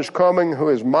one is coming who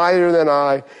is mightier than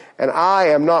I, and I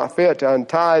am not fit to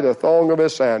untie the thong of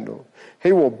his sandal.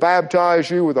 He will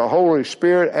baptize you with the Holy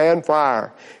Spirit and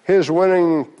fire. His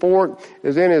winnowing fork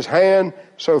is in his hand,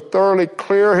 so thoroughly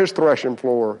clear his threshing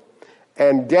floor,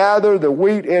 and gather the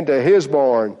wheat into his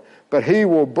barn, but he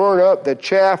will burn up the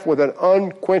chaff with an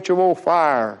unquenchable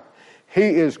fire. He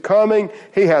is coming.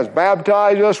 He has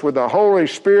baptized us with the Holy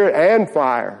Spirit and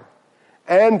fire.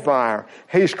 And fire.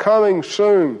 He's coming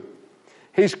soon.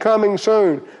 He's coming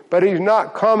soon. But He's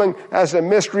not coming as a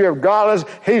mystery of godless.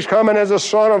 He's coming as the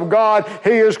Son of God.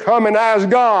 He is coming as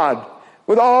God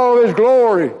with all of His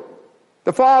glory.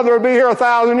 The Father will be here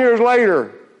 1,000 years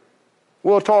later.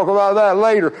 We'll talk about that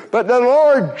later. But the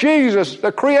Lord Jesus,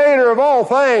 the Creator of all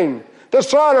things, the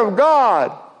Son of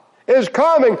God, is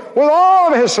coming with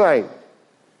all of His saints.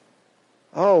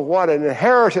 Oh, what an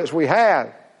inheritance we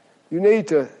have. You need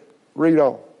to read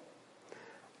on.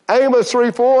 Amos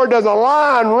 3:4, does a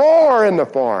lion roar in the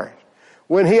forest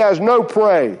when he has no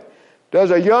prey?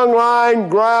 Does a young lion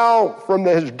growl from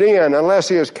his den unless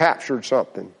he has captured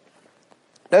something?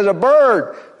 Does a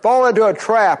bird fall into a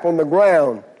trap on the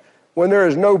ground when there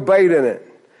is no bait in it?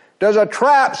 Does a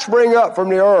trap spring up from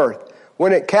the earth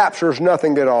when it captures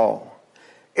nothing at all?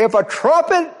 If a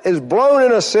trumpet is blown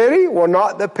in a city, will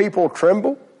not the people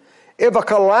tremble? If a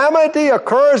calamity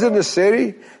occurs in the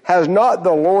city, has not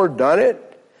the Lord done it?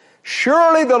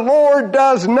 Surely the Lord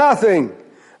does nothing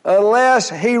unless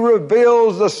He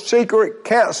reveals the secret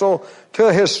counsel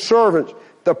to His servants,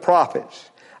 the prophets.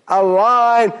 A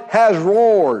lion has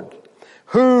roared.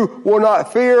 Who will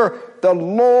not fear? The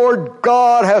Lord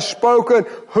God has spoken.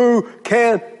 Who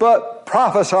can but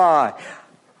prophesy?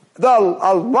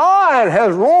 A lion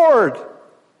has roared.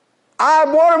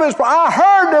 I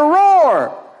heard the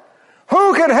roar.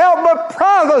 Who can help but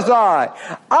prophesy?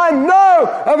 I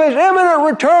know of his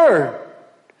imminent return.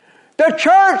 The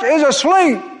church is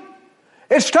asleep.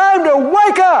 It's time to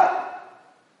wake up.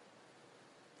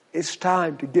 It's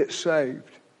time to get saved.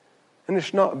 And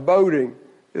it's not voting.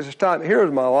 It's time.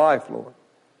 Here's my life, Lord.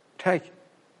 Take it.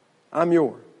 I'm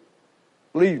yours.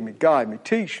 Lead me, guide me,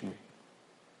 teach me.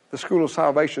 The School of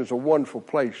Salvation is a wonderful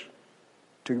place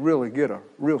to really get a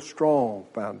real strong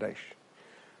foundation.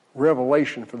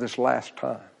 Revelation for this last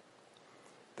time.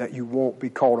 That you won't be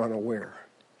caught unaware.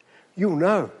 You'll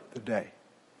know the day.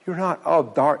 You're not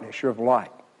of darkness, you're of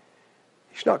light.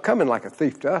 He's not coming like a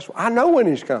thief to us. I know when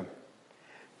he's coming.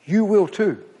 You will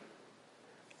too.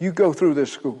 You go through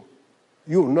this school.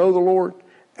 You'll know the Lord,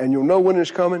 and you'll know when it's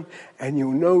coming, and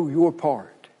you'll know your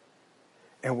part.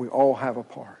 And we all have a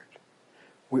part.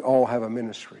 We all have a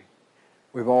ministry.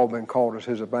 We've all been called as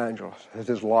his evangelists, as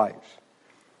his lights.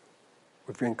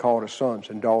 We've been called as sons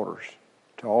and daughters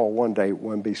to all one day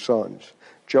be sons.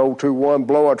 Joel 2:1,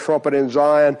 blow a trumpet in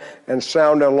Zion and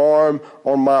sound an alarm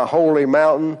on my holy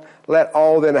mountain. Let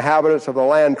all the inhabitants of the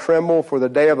land tremble, for the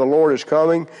day of the Lord is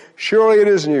coming. Surely it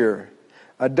is near.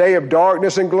 A day of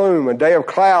darkness and gloom, a day of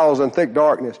clouds and thick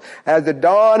darkness. As the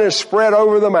dawn is spread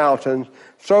over the mountains,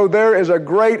 so there is a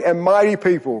great and mighty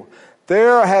people.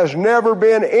 There has never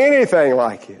been anything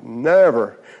like it.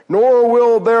 Never. Nor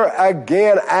will there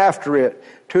again after it,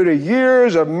 to the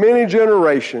years of many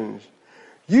generations.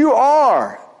 You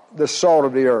are the salt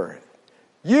of the earth.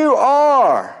 You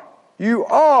are.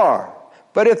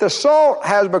 But if the salt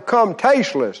has become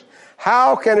tasteless,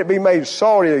 how can it be made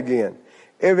salty again?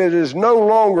 If it is no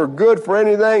longer good for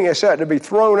anything except to be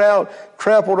thrown out,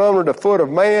 trampled under the foot of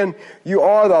man, you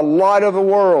are the light of the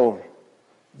world.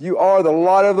 You are the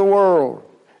light of the world.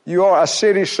 You are a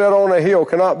city set on a hill,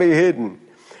 cannot be hidden.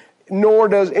 Nor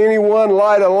does anyone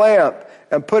light a lamp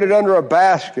and put it under a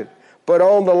basket, but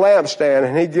on the lampstand,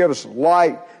 and he gives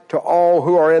light to all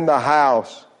who are in the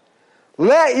house.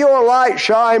 Let your light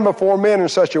shine before men in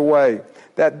such a way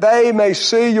that they may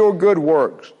see your good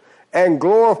works and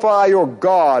glorify your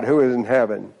God who is in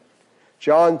heaven.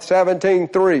 John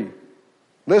 17:3.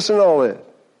 Listen to all this.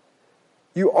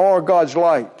 You are God's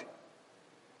light.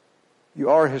 You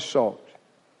are his salt.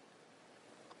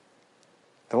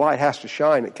 The light has to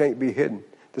shine. It can't be hidden.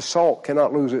 The salt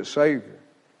cannot lose its Savior.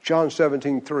 John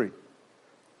 17:3.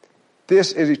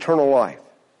 This is eternal life,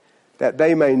 that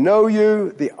they may know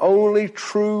you, the only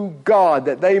true God,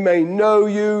 that they may know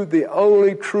you, the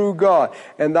only true God,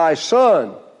 and thy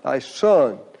Son,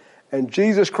 and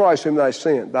Jesus Christ whom thou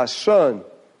sent, thy Son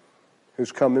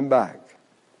who's coming back.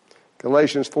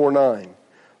 Galatians 4:9.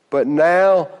 But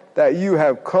now that you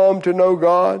have come to know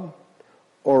God,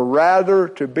 or rather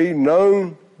to be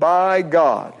known by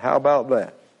God. How about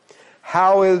that?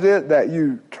 How is it that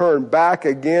you turn back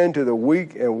again to the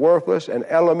weak and worthless and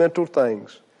elemental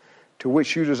things to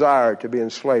which you desire to be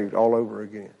enslaved all over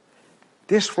again?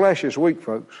 This flesh is weak,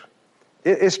 folks.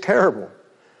 It's terrible.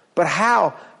 But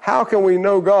how can we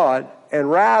know God and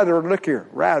rather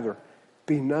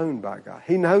be known by God?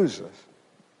 He knows us.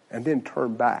 And then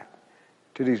turn back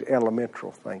to these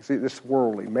elemental things, this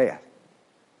worldly mess.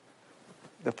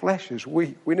 The flesh is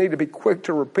weak. We need to be quick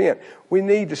to repent. We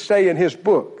need to stay in his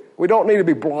book. We don't need to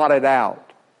be blotted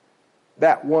out.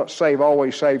 That once saved,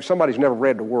 always saved. Somebody's never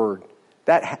read the word.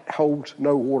 That holds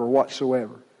no water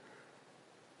whatsoever.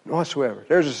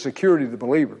 There's a security to the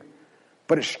believer.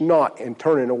 But it's not in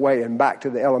turning away and back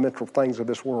to the elemental things of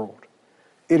this world.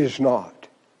 It is not.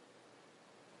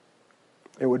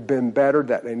 It would have been better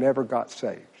that they never got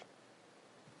saved.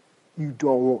 You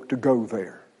don't want to go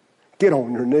there. Get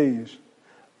on your knees.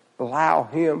 Allow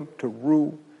him to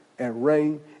rule and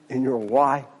reign in your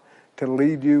life, to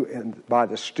lead you by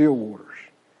the still waters.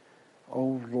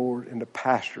 Oh, Lord, in the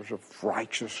pastures of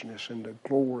righteousness and the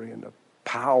glory and the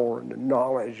power and the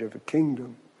knowledge of the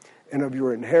kingdom and of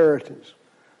your inheritance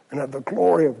and of the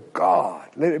glory of God.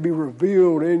 Let it be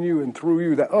revealed in you and through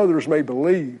you that others may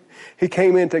believe. He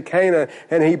came into Cana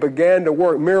and he began to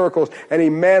work miracles and he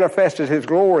manifested his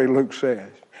glory, Luke says.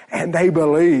 And they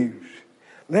believed.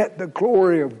 Let the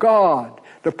glory of God,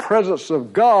 the presence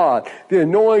of God, the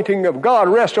anointing of God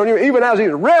rest on you, even as He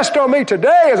rests on me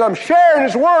today as I'm sharing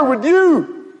His word with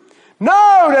you.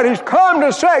 Know that He's come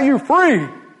to set you free.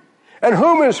 And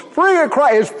whom is free in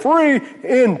Christ is free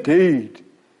indeed.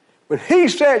 When He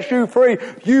sets you free,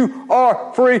 you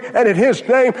are free. And in His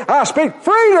name, I speak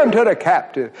freedom to the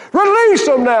captive. Release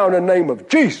them now in the name of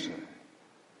Jesus.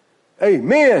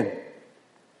 Amen.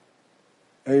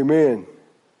 Amen.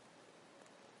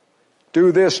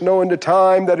 Do this knowing the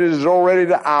time that it is already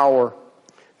the hour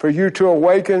for you to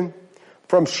awaken,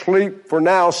 from sleep, for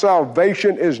now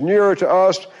salvation is nearer to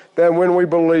us than when we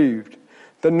believed.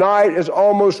 The night is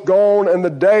almost gone and the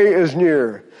day is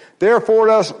near. Therefore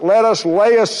let us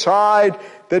lay aside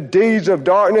the deeds of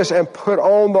darkness and put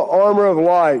on the armor of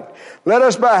light. Let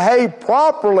us behave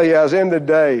properly as in the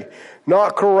day,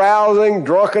 not carousing,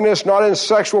 drunkenness, not in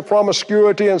sexual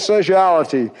promiscuity and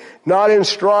sensuality, not in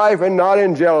strife and not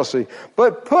in jealousy,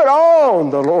 but put on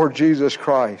the Lord Jesus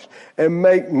Christ and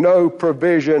make no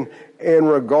provision in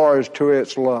regards to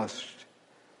its lust.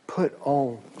 Put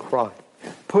on Christ.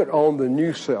 Put on the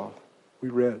new self. We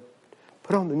read.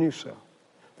 Put on the new self.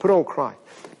 Put on Christ.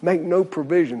 Make no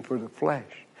provision for the flesh.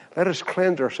 Let us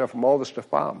cleanse ourselves from all this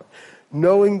defilement.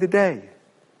 Knowing the day.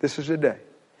 This is the day.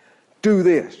 Do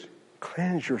this.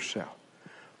 Cleanse yourself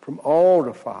from all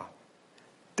defilement.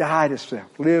 Die to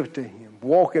self. Live to Him.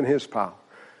 Walk in His power.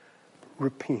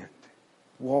 Repent.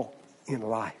 Walk in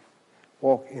life.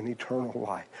 Walk in eternal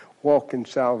life. Walk in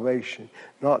salvation.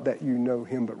 Not that you know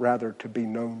Him, but rather to be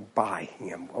known by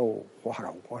Him. Oh, what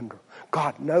a wonder.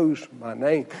 God knows my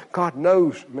name. God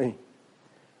knows me.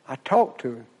 I talk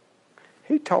to Him.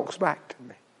 He talks back to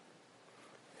me.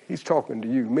 He's talking to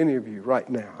you, many of you right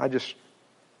now. I just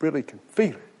really can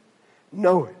feel it.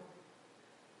 Know it.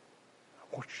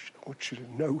 I want you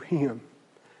to know Him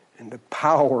and the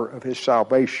power of His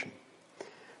salvation.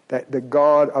 That the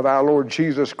God of our Lord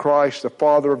Jesus Christ, the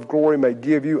Father of glory, may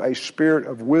give you a spirit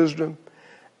of wisdom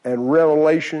and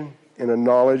revelation in a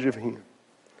knowledge of Him.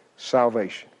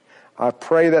 Salvation. I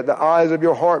pray that the eyes of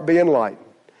your heart be enlightened,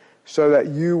 so that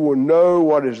you will know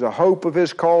what is the hope of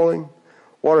His calling,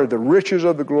 what are the riches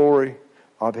of the glory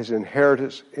of His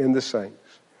inheritance in the saints,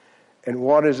 and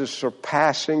what is the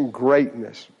surpassing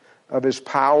greatness of His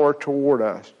power toward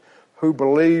us, who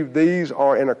believe these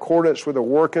are in accordance with the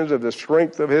workings of the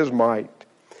strength of His might,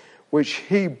 which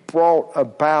He brought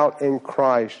about in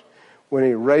Christ when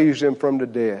He raised Him from the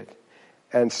dead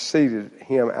and seated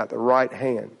Him at the right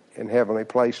hand in heavenly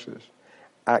places.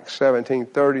 Acts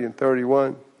 17:30 and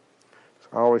 31.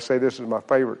 I always say this is my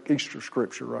favorite Easter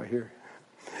scripture right here.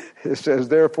 It says,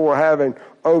 therefore, having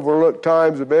overlooked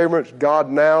times of ignorance, God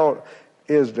now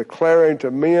is declaring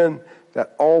to men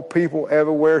that all people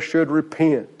everywhere should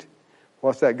repent.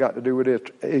 What's that got to do with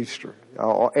Easter?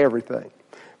 Everything.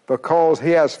 Because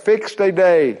He has fixed a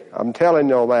day. I'm telling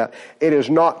you all that. It is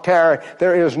not tarrying.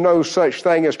 There is no such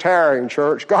thing as tarrying,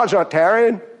 church. God's not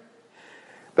tarrying.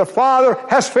 The Father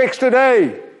has fixed a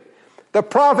day. The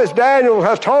prophet Daniel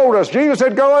has told us. Jesus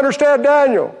said, go understand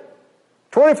Daniel.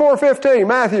 24:15,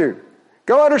 Matthew.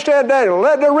 Go understand Daniel.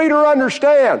 Let the reader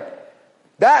understand.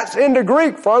 That's in the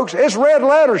Greek, folks. It's red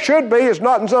letters. Should be. It's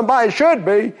not in somebody. It should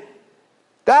be.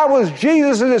 That was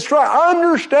Jesus' instruction.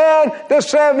 Understand the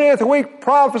 70th week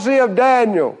prophecy of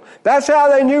Daniel. That's how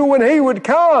they knew when He would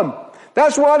come.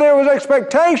 That's why there was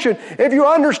expectation. If you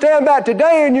understand that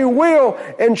today, and you will,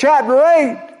 in chapter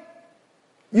 8,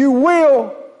 you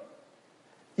will,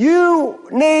 you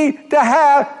need to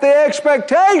have the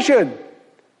expectation,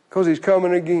 because He's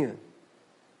coming again.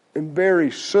 And very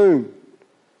soon.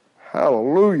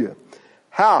 Hallelujah.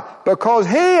 How? Because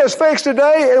He has fixed a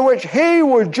day in which He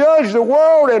will judge the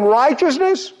world in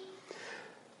righteousness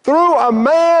through a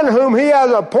man whom He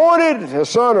has appointed, the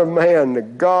Son of Man, the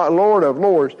God, Lord of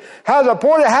Lords, has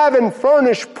appointed, having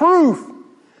furnished proof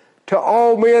to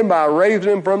all men by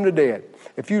raising Him from the dead.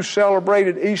 If you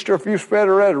celebrated Easter, if you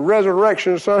celebrated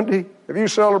Resurrection Sunday, if you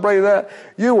celebrated that,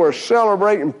 you were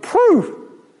celebrating proof.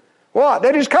 What?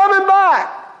 That He's coming back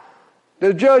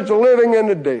to judge the living and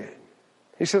the dead.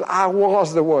 He said, I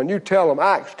was the one. You tell them,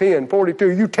 Acts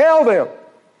 10:42. You tell them,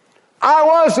 I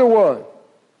was the one.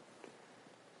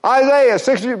 Isaiah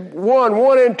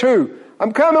 61:1 and 2.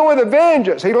 I'm coming with a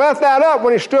vengeance. He left that up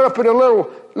when He stood up in a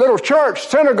little church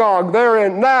synagogue there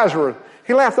in Nazareth.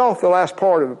 He left off the last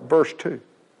part of verse 2.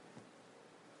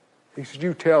 He said,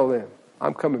 you tell them,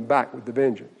 I'm coming back with the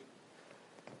vengeance.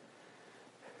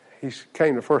 He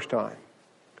came the first time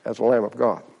as the Lamb of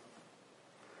God.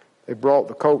 They brought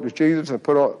the coat to Jesus and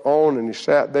put it on, and He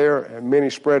sat there, and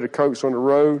many spread the coats on the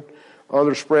road.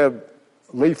 Others spread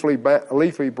leafy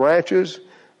branches,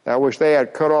 that which they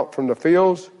had cut off from the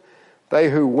fields.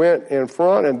 They who went in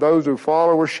front and those who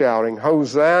followed were shouting,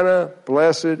 Hosanna,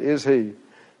 blessed is He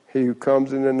who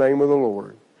comes in the name of the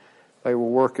Lord. They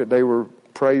were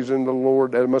praising the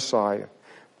Lord as Messiah.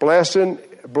 Blessed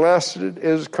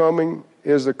is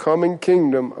the coming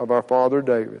kingdom of our father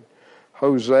David.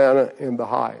 Hosanna in the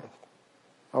highest.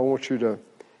 I want you to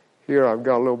hear, I've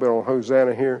got a little bit on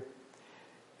Hosanna here.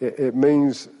 It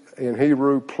means in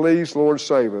Hebrew, please, Lord,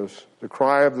 save us. The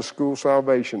cry of the school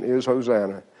salvation is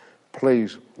Hosanna.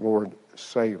 Please, Lord,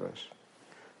 save us.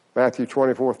 Matthew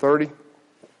 24:30.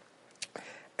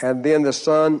 And then the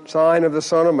sign of the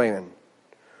Son of Man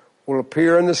will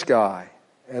appear in the sky,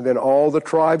 and then all the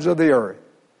tribes of the earth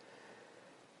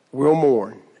will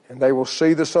mourn, and they will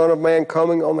see the Son of Man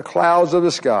coming on the clouds of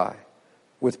the sky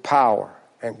with power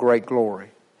and great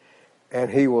glory. And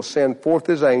he will send forth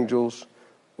his angels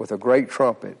with a great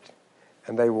trumpet,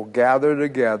 and they will gather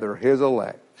together his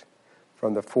elect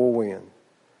from the four winds,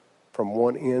 from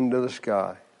one end of the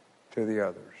sky to the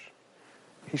others.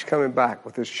 He's coming back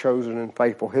with his chosen and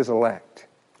faithful, his elect.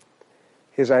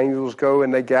 His angels go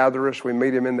and they gather us. We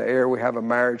meet him in the air. We have a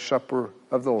marriage supper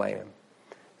of the Lamb.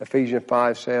 Ephesians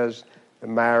 5 says the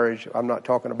marriage, I'm not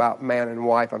talking about man and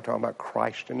wife, I'm talking about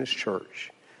Christ and his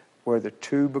church, where the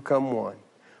two become one,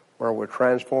 where we're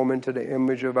transformed into the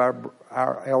image of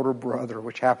our elder brother,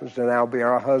 which happens to now be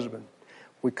our husband.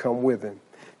 We come with him.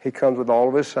 He comes with all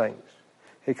of his saints.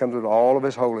 He comes with all of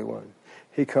his holy ones.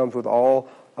 He comes with all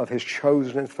of his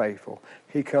chosen and faithful.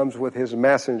 He comes with his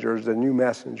messengers, the new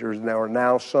messengers, and are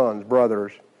now sons,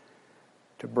 brothers,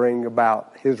 to bring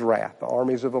about his wrath, the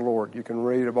armies of the Lord. You can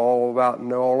read all about and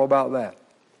know all about that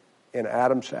in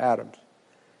Adams to Adams,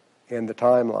 in the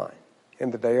timeline,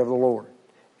 in the day of the Lord.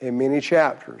 In many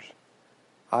chapters,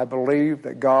 I believe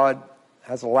that God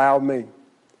has allowed me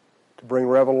to bring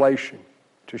revelation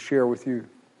to share with you.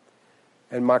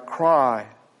 And my cry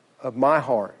of my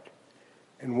heart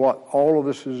and what all of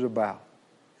this is about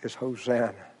is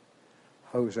Hosanna.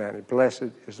 Hosanna. Blessed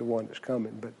is the one that's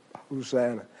coming, but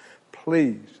Hosanna.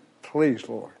 Please, please,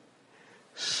 Lord,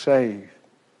 save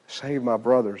my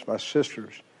brothers, my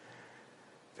sisters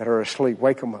that are asleep.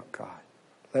 Wake them up, God.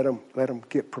 Let them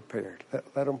get prepared.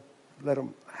 Let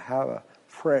them have a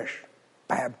fresh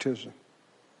baptism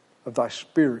of thy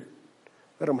Spirit.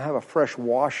 Let them have a fresh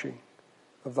washing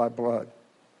of thy blood.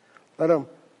 Let them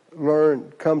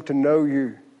come to know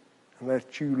you, and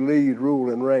let you lead,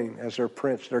 rule, and reign as their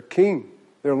prince, their king,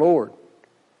 their Lord.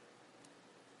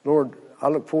 Lord, I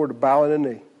look forward to bowing a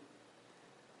knee.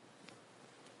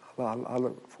 I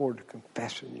look forward to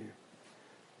confessing you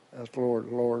as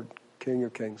Lord, King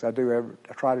of Kings. I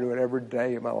try to do it every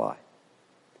day of my life.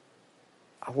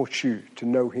 I want you to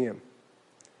know him.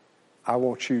 I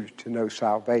want you to know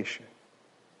salvation.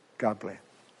 God bless.